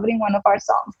in covering one of our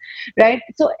songs, right?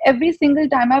 So every single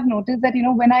time I've noticed that,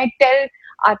 when I tell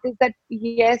artists that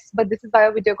yes, but this is why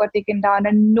our video got taken down,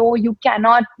 and no, you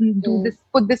cannot do Mm. this,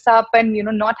 put this up, and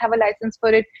not have a license for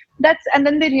it, and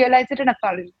then they realize it and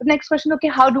acknowledge it. The next question, okay,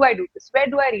 how do I do this, where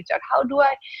do I reach out, how do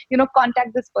I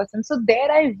contact this person? So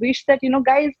there I wish that,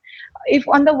 guys, if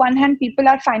on the one hand people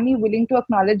are finally willing to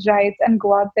acknowledge rights and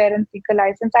go out there and seek a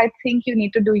license, I think you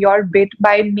need to do your bit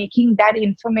by making that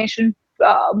information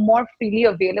more freely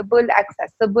available,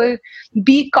 accessible,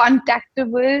 be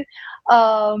contactable.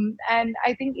 And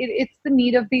I think it's the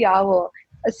need of the hour.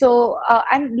 So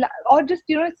or just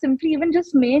simply even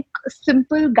just make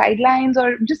simple guidelines,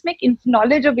 or just make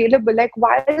knowledge available. Like,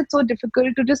 why is it so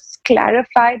difficult to just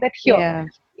clarify that here, Yeah.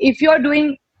 if you're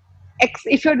doing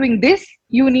if you're doing this,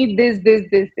 you need this.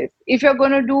 If you're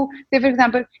going to do, say for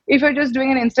example, if you're just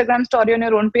doing an Instagram story on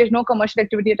your own page, no commercial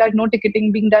activity attached, no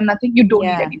ticketing being done, nothing, you don't need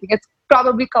Yeah. anything. It's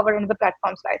probably covered under the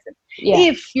platform's license. Yeah.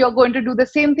 If you're going to do the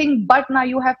same thing, but now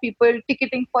you have people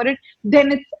ticketing for it,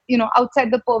 then it's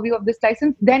outside the purview of this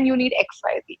license, then you need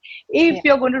XYZ. If Yeah.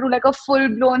 you're going to do like a full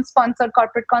blown sponsored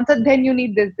corporate concert, then you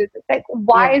need this. Like,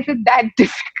 why Yeah. is it that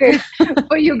difficult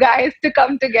for you guys to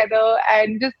come together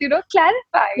and just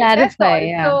clarify? That's Clarify. all.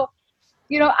 Yeah. So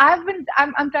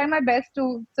I'm trying my best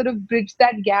to sort of bridge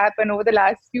that gap, and over the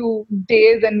last few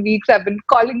days and weeks I've been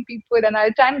calling people, and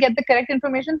I'll try and get the correct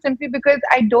information, simply because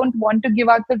I don't want to give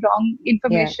out the wrong Yeah.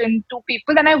 information to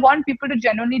people, and I want people to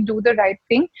genuinely do the right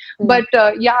thing. Mm. But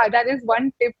yeah, that is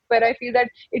one tip where I feel that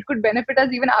it could benefit us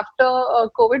even after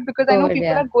COVID, because I know COVID. people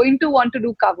Yeah. are going to want to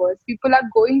do covers, people are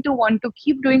going to want to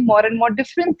keep doing more and more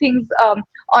different things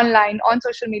online on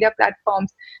social media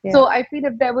platforms. Yeah. So I feel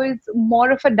if there was more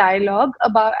of a dialogue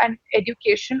about and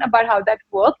education about how that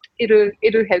worked, it'll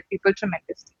help people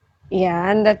tremendously. Yeah,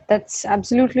 and that's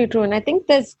absolutely true. And I think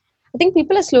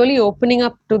people are slowly opening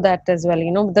up to that as well.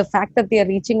 You know, the fact that they are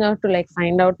reaching out to like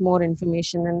find out more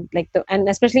information, and and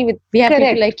especially with we have people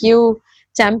Correct. like you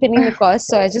championing the cause.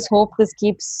 So I just hope this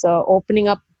keeps opening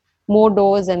up more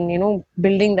doors and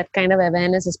building that kind of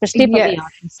awareness, especially for the Yes.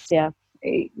 artists. Yeah.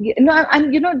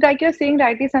 And like you're saying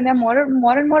rightly, Sandhya, more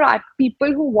and more art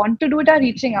people who want to do it are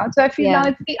reaching out. So I feel now Yeah.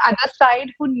 it's the other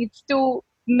side who needs to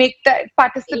make that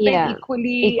participate Yeah.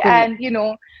 equally, Equally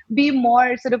and be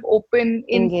more sort of open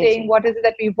in saying engaging. what is it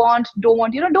that we want, don't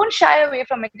want. Don't shy away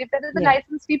from it. If there is a Yeah.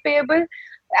 license fee payable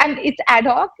and it's ad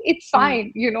hoc, it's Mm.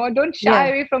 fine. Don't shy Yeah.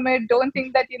 away from it. Don't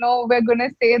think that we're gonna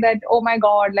say that, oh my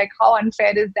god, like how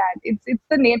unfair is that. It's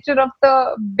the nature of the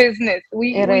business.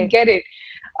 We Right. get it.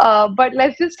 But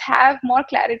let's just have more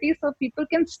clarity so people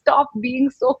can stop being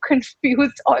so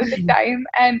confused all the time.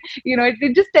 And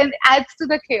it just adds to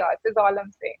the chaos, is all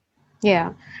I'm saying.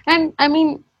 Yeah. And I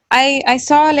mean, I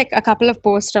saw like a couple of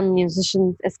posts from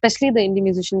musicians, especially the indie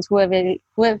musicians who have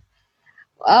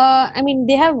I mean,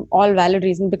 they have all valid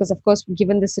reasons because, of course,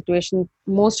 given the situation,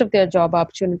 most of their job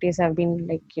opportunities have been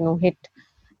like hit,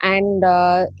 and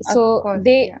Of so course,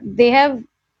 yeah. they have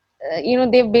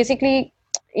they've basically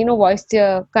voiced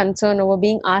their concern over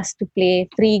being asked to play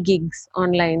free gigs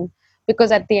online,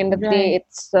 because at the end of the day,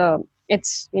 Right.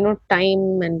 it's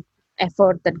time and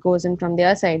effort that goes in from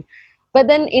their side. But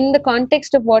then in the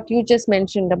context of what you just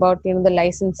mentioned about the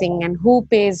licensing and who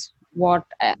pays what,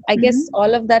 I guess Mm-hmm.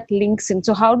 all of that links in.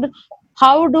 So how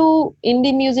do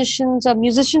indie musicians or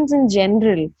musicians in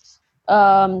general,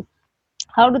 um,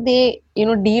 how do they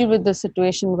deal with the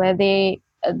situation where they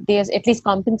are at least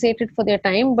compensated for their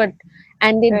time, but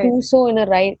and they Right. do so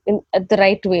at the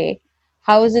right way?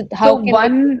 So How can they give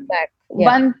one back? Yeah.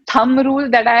 one thumb rule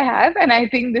that I have, and I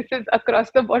think this is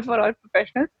across the board for all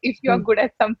professionals: if you are Mm. good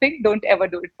at something, don't ever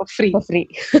do it for free. For free.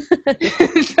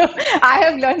 So I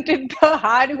have learned it the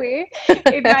hard way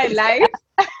in my life.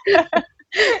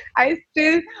 I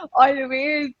still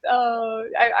always,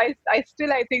 I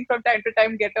still, I think from time to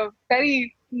time get a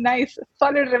very nice,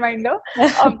 solid reminder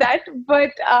of that.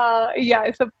 But yeah,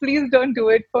 so please don't do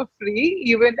it for free.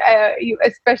 Even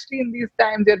especially in these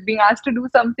times, you're being asked to do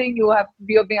something.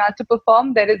 You're being asked to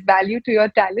perform. There is value to your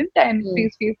talent, and Mm.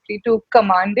 please feel free to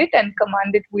command it, and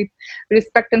command it with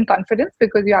respect and confidence,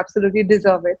 because you absolutely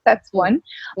deserve it. That's Mm. one.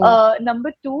 Mm.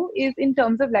 Number two is in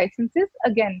terms of licenses.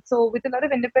 Again, so with a lot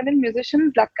of independent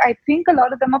musicians, like I think a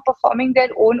lot of them are performing their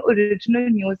own original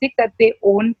music that they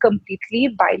own completely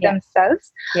by Yeah.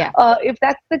 themselves. Yeah. If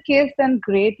that's the case, then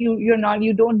great.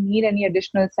 You don't need any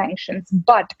additional sanctions.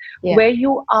 But Yeah. where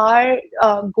you are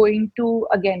going to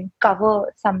again cover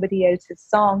somebody else's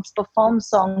songs, perform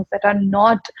songs that are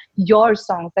not your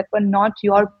songs, that were not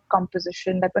your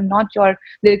composition, that were not your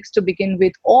lyrics to begin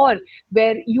with, or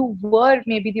where you were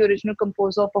maybe the original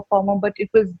composer or performer, but it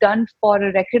was done for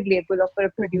a record label or for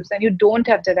a producer, and you don't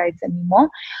have the rights anymore.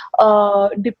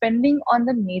 Depending on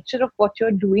the nature of what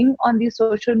you're doing on these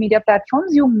social media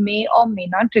platforms, you may or may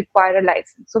not require a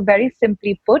license. So, very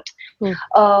simply put,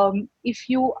 Mm. if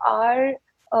you are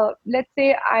let's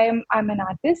say I'm an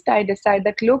artist. I decide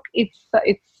that look, it's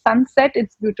sunset,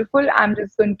 it's beautiful. I'm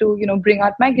just going to bring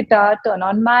out my guitar, turn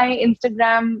on my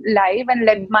Instagram live, and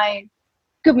let Mm. my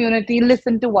community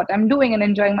listen to what I'm doing and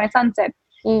enjoying my sunset.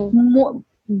 Mm.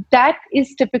 that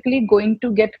is typically going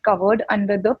to get covered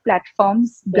under the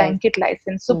platform's Life. blanket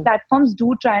license. So platforms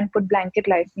do try and put blanket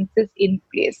licenses in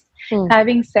place. Hmm.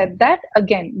 Having said that,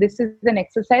 again, this is an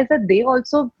exercise that they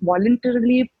also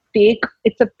voluntarily take.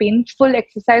 It's a painful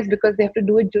exercise because they have to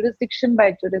do it jurisdiction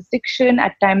by jurisdiction,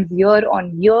 at times year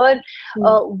on year,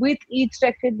 with each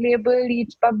record label,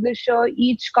 each publisher,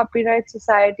 each copyright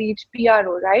society, each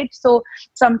PRO, right? So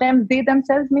sometimes they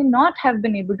themselves may not have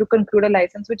been able to conclude a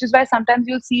license, which is why sometimes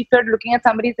you'll see, if you're looking at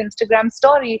somebody's Instagram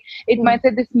story, it might say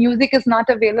this music is not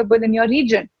available in your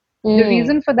region. The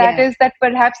reason for that is that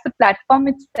perhaps the platform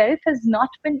itself has not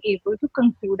been able to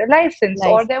conclude a license,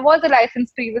 or there was a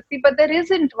license previously, but there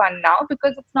isn't one now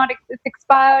because it's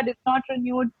expired, it's not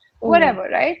renewed, whatever,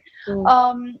 right?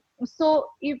 So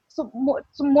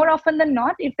more often than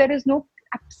not, if there is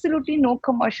absolutely no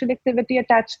commercial activity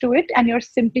attached to it, and you're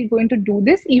simply going to do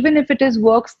this, even if it is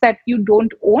works that you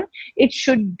don't own, it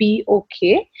should be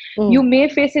okay. You may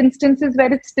face instances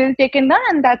where it's still taken down,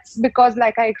 and that's because,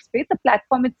 like I explained, the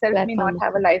platform itself may not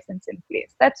have a license in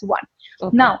place. That's one.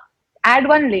 Now, add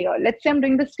one layer. Let's say I'm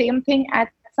doing the same thing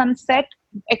at Sunset,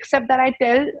 except that I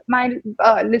tell my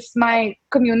my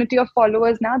community of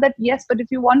followers now that yes, but if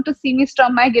you want to see me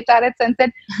strum my guitar at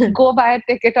Sunset, go buy a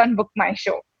ticket on Book My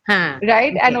Show.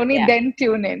 Right? And only then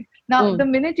tune in. Now, the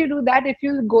minute you do that, if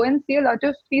you go and see a lot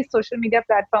of these social media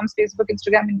platforms, Facebook,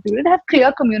 Instagram included, have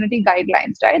clear community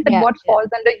guidelines, right? That what falls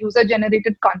under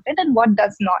user-generated content and what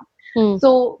does not.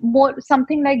 So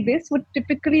something like this would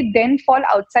typically then fall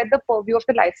outside the purview of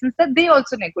the license that they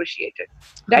also negotiated,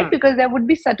 right? Because there would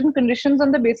be certain conditions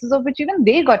on the basis of which even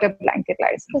they got a blanket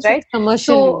license, right?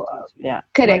 Commercial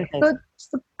correct.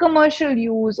 So commercial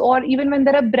use, or even when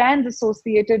there are brands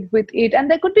associated with it, and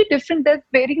there could be there's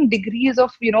varying degrees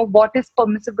of what is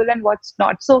permissible and what's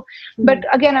not. So but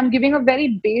again, I'm giving a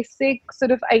very basic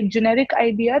sort of generic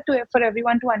idea for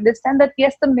everyone to understand that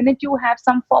yes, the minute you have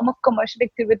some form of commercial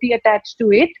activity attached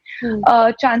to it,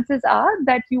 chances are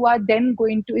that you are then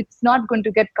it's not going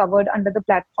to get covered under the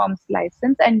platform's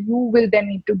license, and you will then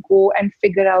need to go and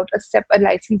figure out a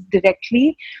license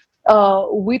directly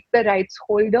with the rights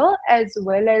holder as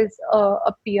well as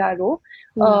a PRO.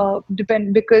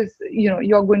 Because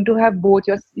you're going to have both.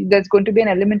 There's going to be an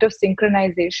element of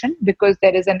synchronization because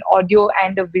there is an audio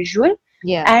and a visual.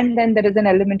 And then there is an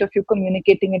element of you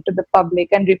communicating it to the public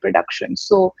and reproduction.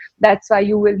 So that's why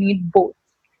you will need both.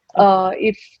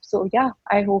 I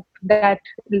hope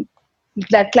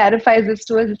that clarifies this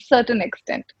to a certain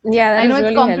extent. I know it's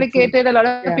really complicated. Helpful. A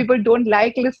lot of people don't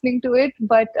like listening to it,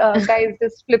 but guys,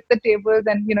 just flip the tables,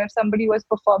 and if somebody was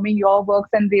performing your works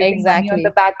and raising money on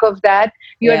the back of that,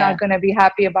 you're not going to be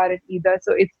happy about it either.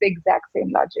 So it's the exact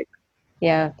same logic.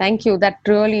 Yeah, thank you. That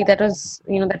was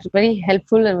that's very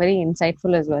helpful and very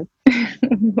insightful as well.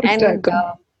 And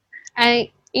I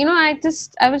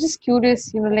was just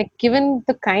curious, like given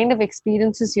the kind of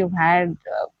experiences you've had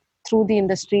through the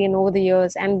industry and over the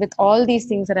years, and with all these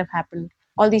things that have happened,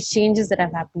 all these changes that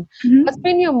have happened, what's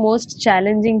been your most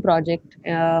challenging project,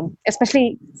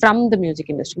 especially from the music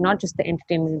industry, not just the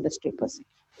entertainment industry per se?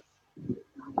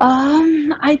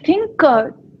 I think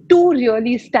two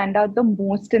really stand out the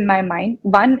most in my mind.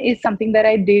 One is something that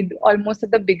I did almost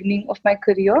at the beginning of my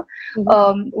career,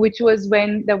 which was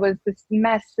when there was this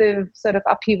massive sort of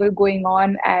upheaval going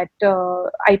on at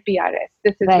IPRS.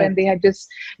 This is when they had just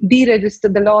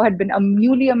deregistered. The law had been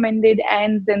newly amended,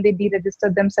 and then they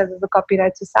deregistered themselves as a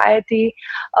copyright society.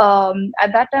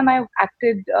 At that time, I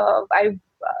acted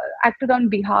on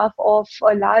behalf of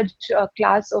a large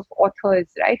class of authors,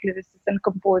 right, lyricists and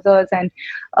composers, and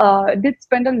did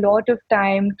spend a lot of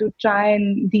time to try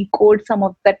and decode some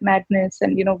of that madness.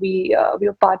 And we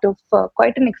were part of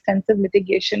quite an extensive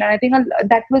litigation, and I think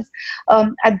that was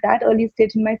at that early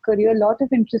stage in my career a lot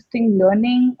of interesting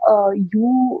learning.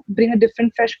 You bring a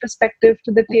different, fresh perspective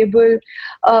to the table,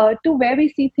 to where we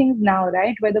see things now,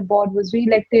 right, where the board was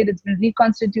re-elected, it's been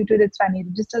reconstituted, it's finally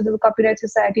registered as a copyright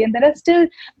society, and there are still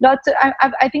lots of,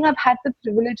 I think I've had the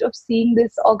privilege of seeing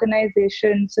this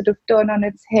organization sort of turn on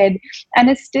its head, and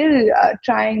is still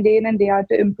trying day in and day out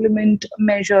to implement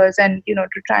measures and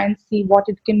to try and see what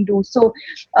it can do. So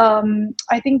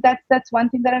I think that's one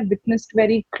thing that I've witnessed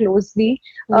very closely,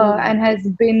 and has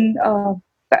been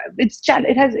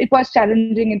it was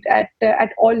challenging at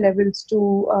all levels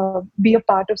to be a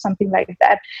part of something like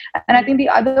that. And I think the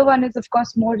other one is, of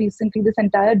course, more recently, this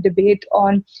entire debate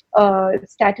on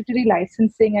statutory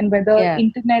licensing and whether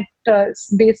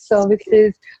internet-based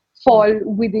services fall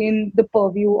within the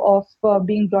purview of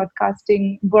being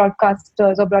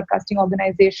broadcasters or broadcasting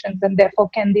organizations, and therefore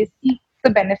can they seek the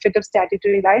benefit of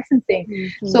statutory licensing.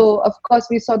 Mm-hmm. So, of course,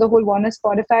 we saw the whole Warner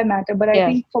Spotify matter, but I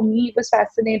think for me, it was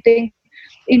fascinating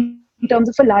in terms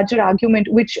of a larger argument,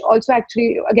 which also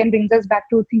actually again brings us back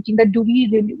to thinking that do we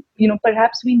really,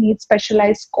 perhaps we need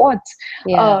specialized courts.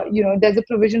 There's a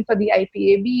provision for the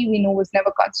IPAB, we know was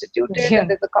never constituted, and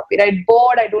there's a copyright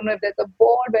board. I don't know if there's a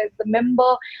board, where's the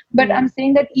member, but I'm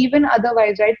saying that even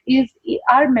otherwise, right,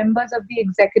 are members of the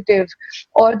executive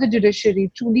or the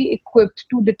judiciary truly equipped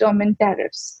to determine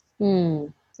tariffs?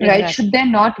 Right? Should there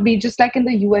not be, just like in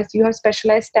the US, you have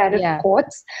specialized tariff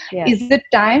courts? Is it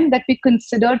time that we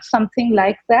considered something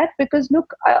like that? Because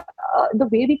look, the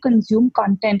way we consume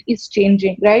content is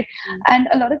changing, right? And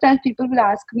a lot of times people will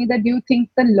ask me that, do you think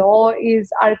the law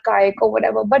is archaic or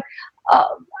whatever? But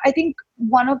I think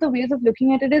one of the ways of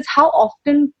looking at it is, how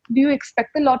often do you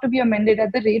expect the law to be amended?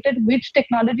 At the rate at which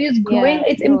technology is growing,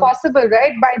 it's impossible,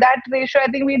 right? By that ratio, I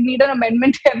think we need an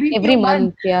amendment every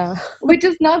month, which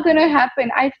is not going to happen.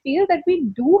 I feel that we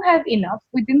do have enough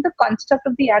within the construct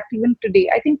of the Act even today.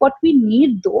 I think what we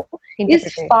need, though,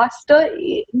 is faster,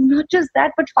 not just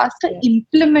that, but faster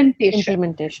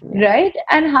implementation, right?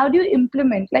 And how do you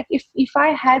implement? Like if I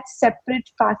had separate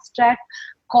fast track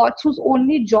courts whose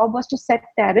only job was to set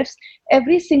tariffs,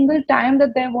 every single time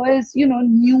that there was,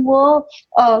 newer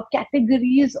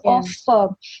categories of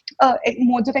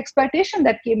modes of exploitation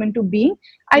that came into being,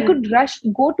 I could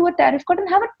go to a tariff court and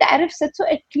have a tariff set. So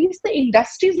at least the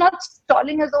industry is not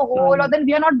stalling as a whole, or then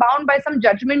we are not bound by some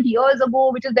judgment years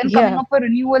ago, which is then coming up for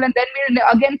renewal, and then we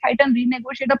again fight and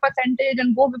renegotiate a percentage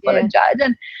and go before a judge,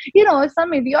 and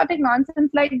some idiotic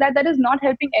nonsense like that is not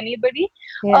helping anybody.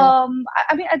 I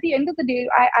mean, at the end of the day,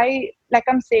 I like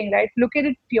I'm saying, right, look at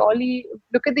it purely,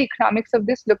 look at the economics of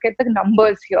this, look at the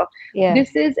numbers here.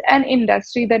 This is an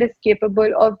industry that is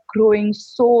capable of growing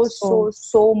so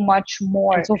much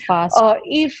more, and so fast.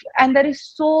 And there is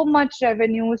so much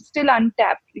revenue still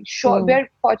untapped. Sure, we're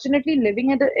fortunately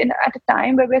living at a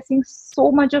time where we're seeing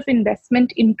so much of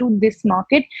investment into this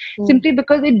market, simply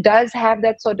because it does have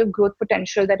that sort of growth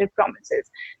potential that it promises.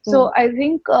 So I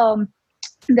think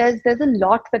there's a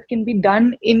lot that can be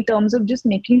done in terms of just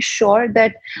making sure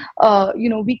that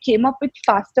we came up with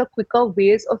faster, quicker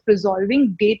ways of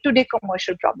resolving day-to-day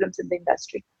commercial problems in the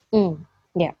industry.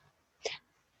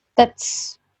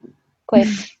 That's quite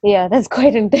that's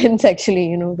quite intense,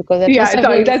 actually, because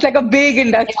that's like a big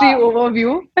industry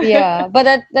overview. But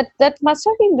that must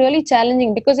have been really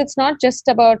challenging, because it's not just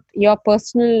about your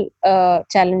personal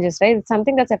challenges, right? It's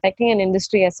something that's affecting an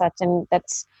industry as such, and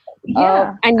that's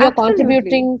and you're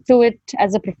contributing to it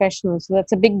as a professional, so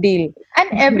that's a big deal, and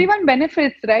everyone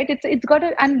benefits, right? It's got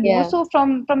more so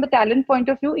from the talent point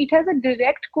of view, it has a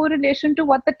direct correlation to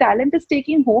what the talent is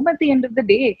taking home at the end of the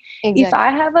day. If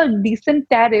I have a decent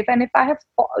tariff, and if I have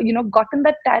gotten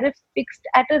that tariff fixed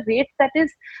at a rate that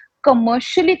is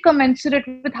commercially commensurate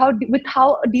with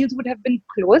how deals would have been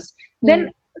closed,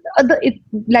 then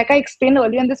like I explained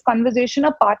earlier in this conversation,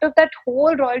 a part of that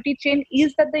whole royalty chain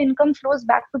is that the income flows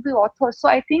back to the author. So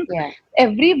I think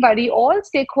everybody, all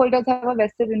stakeholders, have a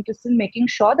vested interest in making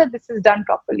sure that this is done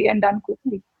properly and done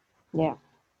quickly.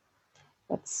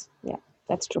 That's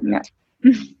true.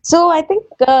 So I think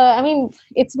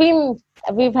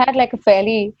we've had like a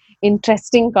fairly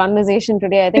interesting conversation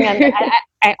today, I think.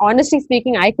 I honestly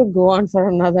speaking, I could go on for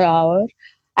another hour,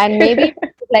 and maybe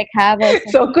like have a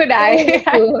so could I.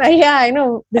 I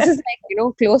know this is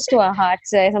like close to our hearts,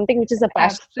 something which is a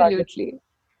passion. Absolutely.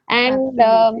 And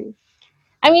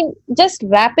I mean, just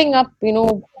wrapping up,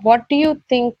 what do you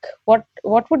think? What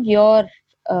would your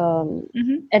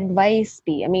advice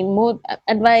be? I mean, more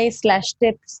advice /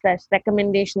 tips /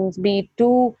 recommendations be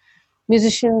to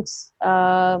musicians,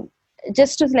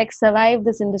 just to like survive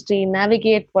this industry,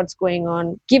 navigate what's going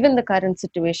on, given the current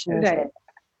situation. Right.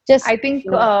 I think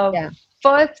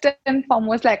first and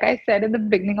foremost, like I said in the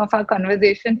beginning of our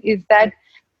conversation, is that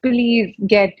please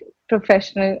get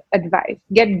professional advice,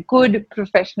 get good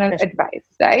professional advice,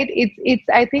 right? It's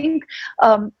I think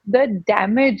the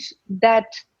damage that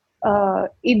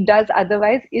it does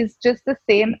otherwise is just the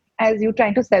same as you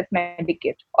trying to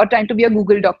self-medicate or trying to be a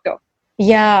Google doctor.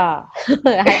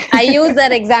 I use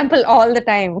that example all the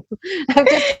time. I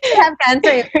just have cancer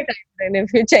every time, and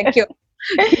if you check your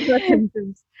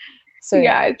symptoms. So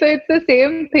it's the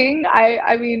same thing.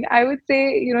 I mean, I would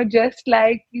say, just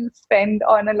like you spend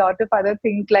on a lot of other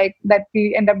things like that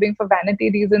we end up doing for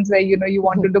vanity reasons, where, you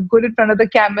want to look good in front of the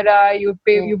camera, you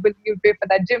pay for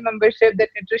that gym membership, that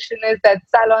nutritionist, that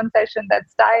salon session, that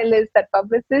stylist, that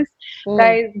publicist.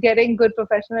 Guys, getting good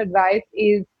professional advice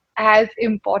is as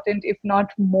important, if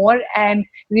not more. And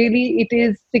really, it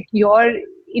is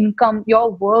income,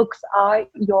 your works are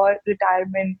your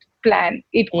retirement plan.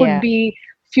 It could Yeah. be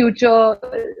future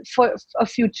for a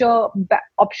future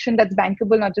option that's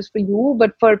bankable, not just for you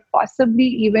but for possibly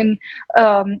even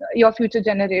your future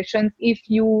generations, if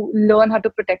you learn how to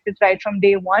protect it right from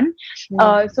day one.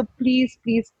 So please,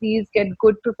 please, please get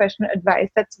good professional advice.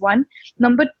 That's one.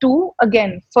 Number two,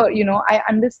 again, for I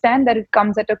understand that it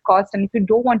comes at a cost, and if you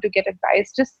don't want to get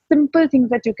advice, just simple things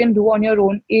that you can do on your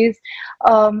own is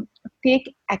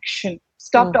take action.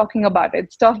 Stop talking about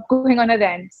it. Stop going on a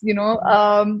rant.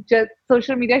 Just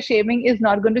social media shaming is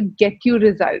not going to get you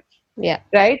results. Yeah.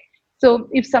 Right. So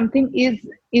if something is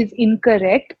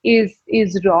incorrect,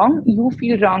 is wrong, you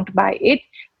feel wronged by it,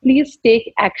 please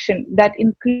take action. That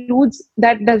includes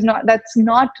that's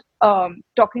not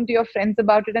talking to your friends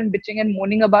about it and bitching and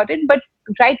moaning about it, but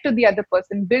write to the other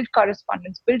person, build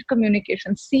correspondence, build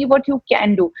communication, see what you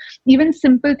can do. Even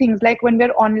simple things like when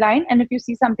we're online and if you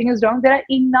see something is wrong, there are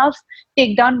enough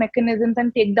takedown mechanisms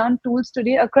and takedown tools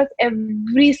today across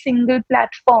every single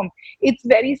platform. It's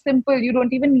very simple. You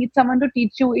don't even need someone to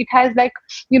teach you. It has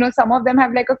some of them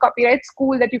have like a copyright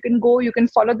school that you can go, you can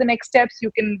follow the next steps,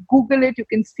 you can Google it, you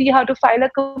can see how to file a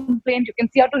complaint, you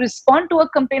can see how to respond to a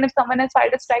complaint if someone has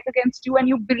filed a strike against you and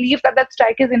you believe that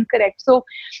strike is incorrect. So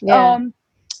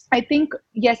I think,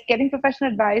 yes, getting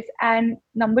professional advice, and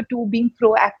number two, being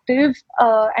proactive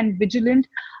and vigilant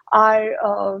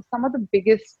are some of the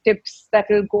biggest tips that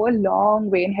will go a long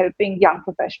way in helping young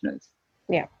professionals.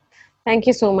 Yeah. Thank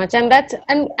you so much. And that's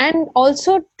and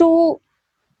also to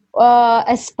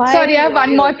aspire. Sorry, I have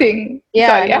one more thing.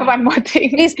 Yeah, I have one more thing.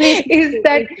 Please. Is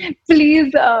that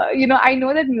please, I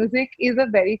know that music is a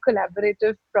very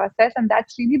collaborative process, and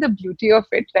that's really the beauty of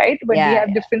it, right? When we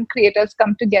have different creators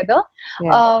come together.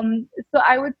 Yeah. So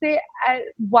I would say,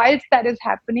 whilst that is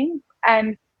happening,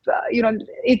 and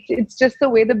it's just the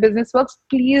way the business works,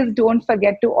 please don't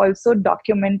forget to also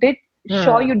document it.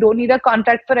 Sure, you don't need a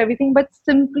contract for everything, but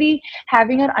simply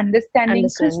having an understanding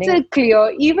crystal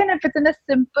clear, even if it's in a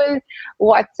simple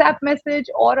WhatsApp message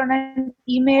or on an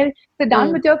email, sit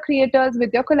down with your creators, with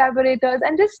your collaborators,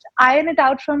 and just iron it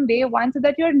out from day one so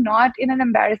that you're not in an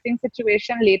embarrassing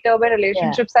situation later where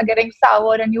relationships are getting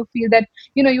sour and you feel that,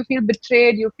 you feel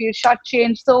betrayed, you feel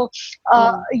shortchanged. So,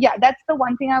 that's the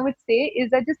one thing I would say,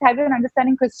 is that just have your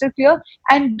understanding crystal clear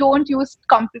and don't use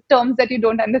terms that you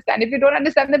don't understand. If you don't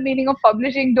understand the meaning of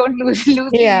publishing, don't loosely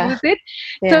use it.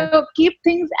 So keep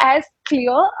things as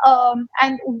clear.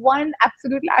 And one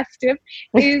absolute last tip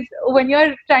is when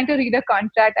you're trying to read a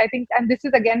contract, I think, and this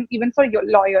is again even for your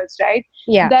lawyers, right?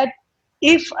 That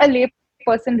if a lay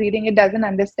person reading it doesn't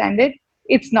understand it,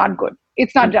 it's not good.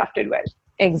 It's not drafted well.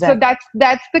 Exactly. So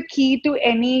that's the key to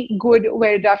any good,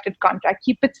 well drafted contract.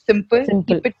 Keep it simple.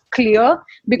 Keep it clear,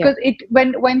 because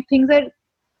when things are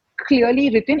clearly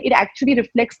written, it actually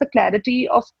reflects the clarity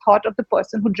of thought of the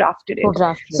person who drafted it.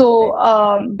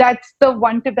 That's the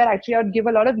one tip that actually I would give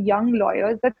a lot of young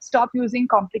lawyers, that stop using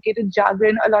complicated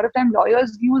jargon. A lot of time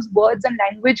lawyers use words and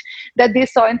language that they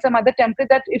saw in some other template,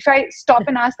 that if I stop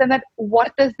and ask them that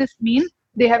what does this mean,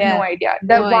 they have no idea.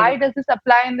 Why does this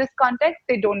apply in this context?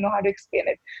 They don't know how to explain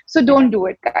it. So don't do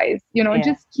it, guys.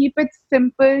 Just keep it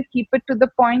simple, keep it to the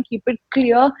point, keep it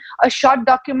clear. A short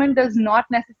document does not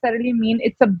necessarily mean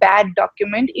it's a bad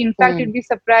document. In fact, you'd be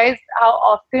surprised how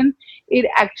often it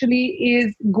actually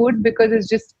is good, because it's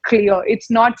just clear. It's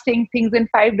not saying things in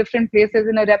 5 different places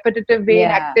in a repetitive way,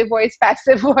 in active voice,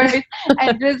 passive voice,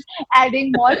 and just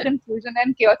adding more confusion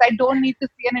and chaos. I don't need to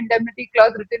see an indemnity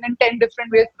clause written in 10 different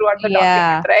ways throughout the document.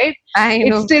 Right?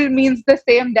 It still means the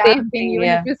same damn thing, even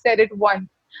if you said it once.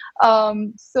 I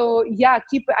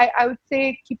would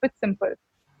say keep it simple.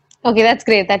 Okay, that's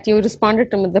great that you responded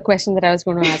to the question that I was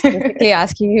going to ask. Basically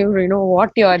asking you,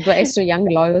 what your advice to young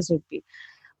lawyers would be.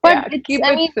 But keep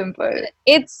it simple.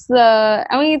 It's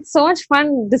it's so much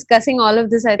fun discussing all of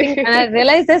this, I think. And I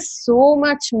realize there's so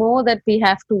much more that we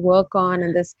have to work on,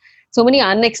 and there's so many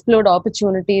unexplored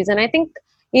opportunities. And I think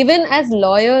even as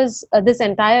lawyers, this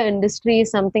entire industry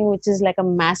is something which is like a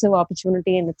massive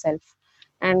opportunity in itself.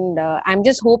 And I'm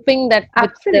just hoping that...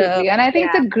 Absolutely. And I think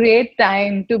it's a great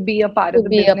time to be a part of the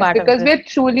business, because we're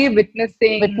truly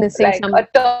witnessing like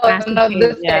a turn of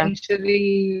the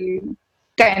century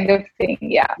kind of thing.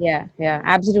 Yeah,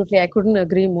 absolutely. I couldn't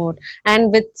agree more.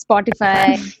 And with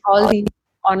Spotify, all the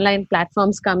online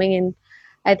platforms coming in,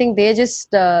 I think they're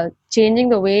just changing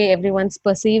the way everyone's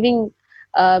perceiving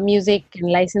music and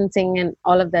licensing and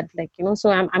all of that,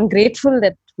 so I'm grateful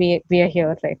that we are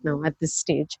here right now at this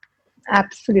stage.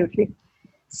 Absolutely.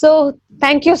 So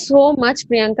thank you so much,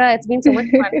 Priyanka. It's been so much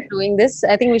fun doing this.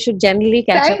 I think we should generally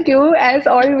catch up. Thank you, as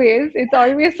always. It's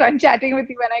always fun chatting with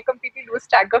you. When I completely lose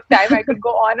track of time, I could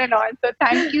go on and on. So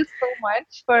thank you so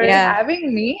much for Yeah.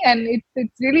 having me. And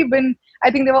it's really been.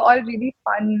 I think they were all really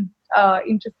fun,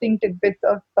 interesting tidbits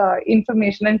of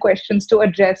information and questions to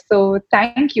address. So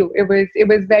thank you. It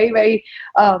was very very.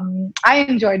 I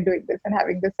enjoyed doing this and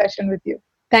having this session with you.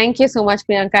 Thank you so much,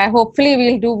 Priyanka.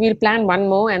 Hopefully, we'll plan one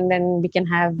more and then we can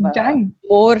have Done.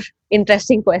 more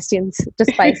interesting questions to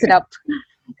spice it up.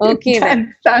 Okay,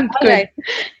 then. Sounds All good. right.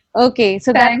 Okay,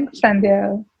 so Thanks,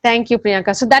 Sandhya. thank you,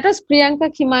 Priyanka. So that was Priyanka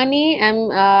Khimani.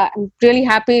 I'm really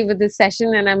happy with this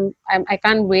session, and I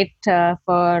can't wait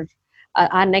for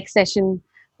our next session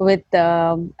with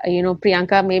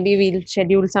Priyanka. Maybe we'll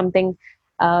schedule something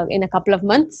in a couple of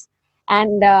months,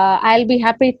 and I'll be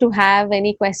happy to have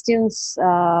any questions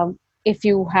if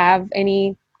you have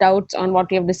any doubts on what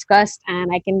we have discussed,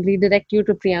 and I can redirect you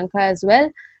to Priyanka as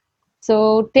well.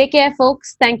 So take care,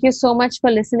 folks. Thank you so much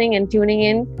for listening and tuning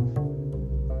in.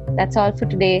 That's all for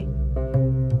today.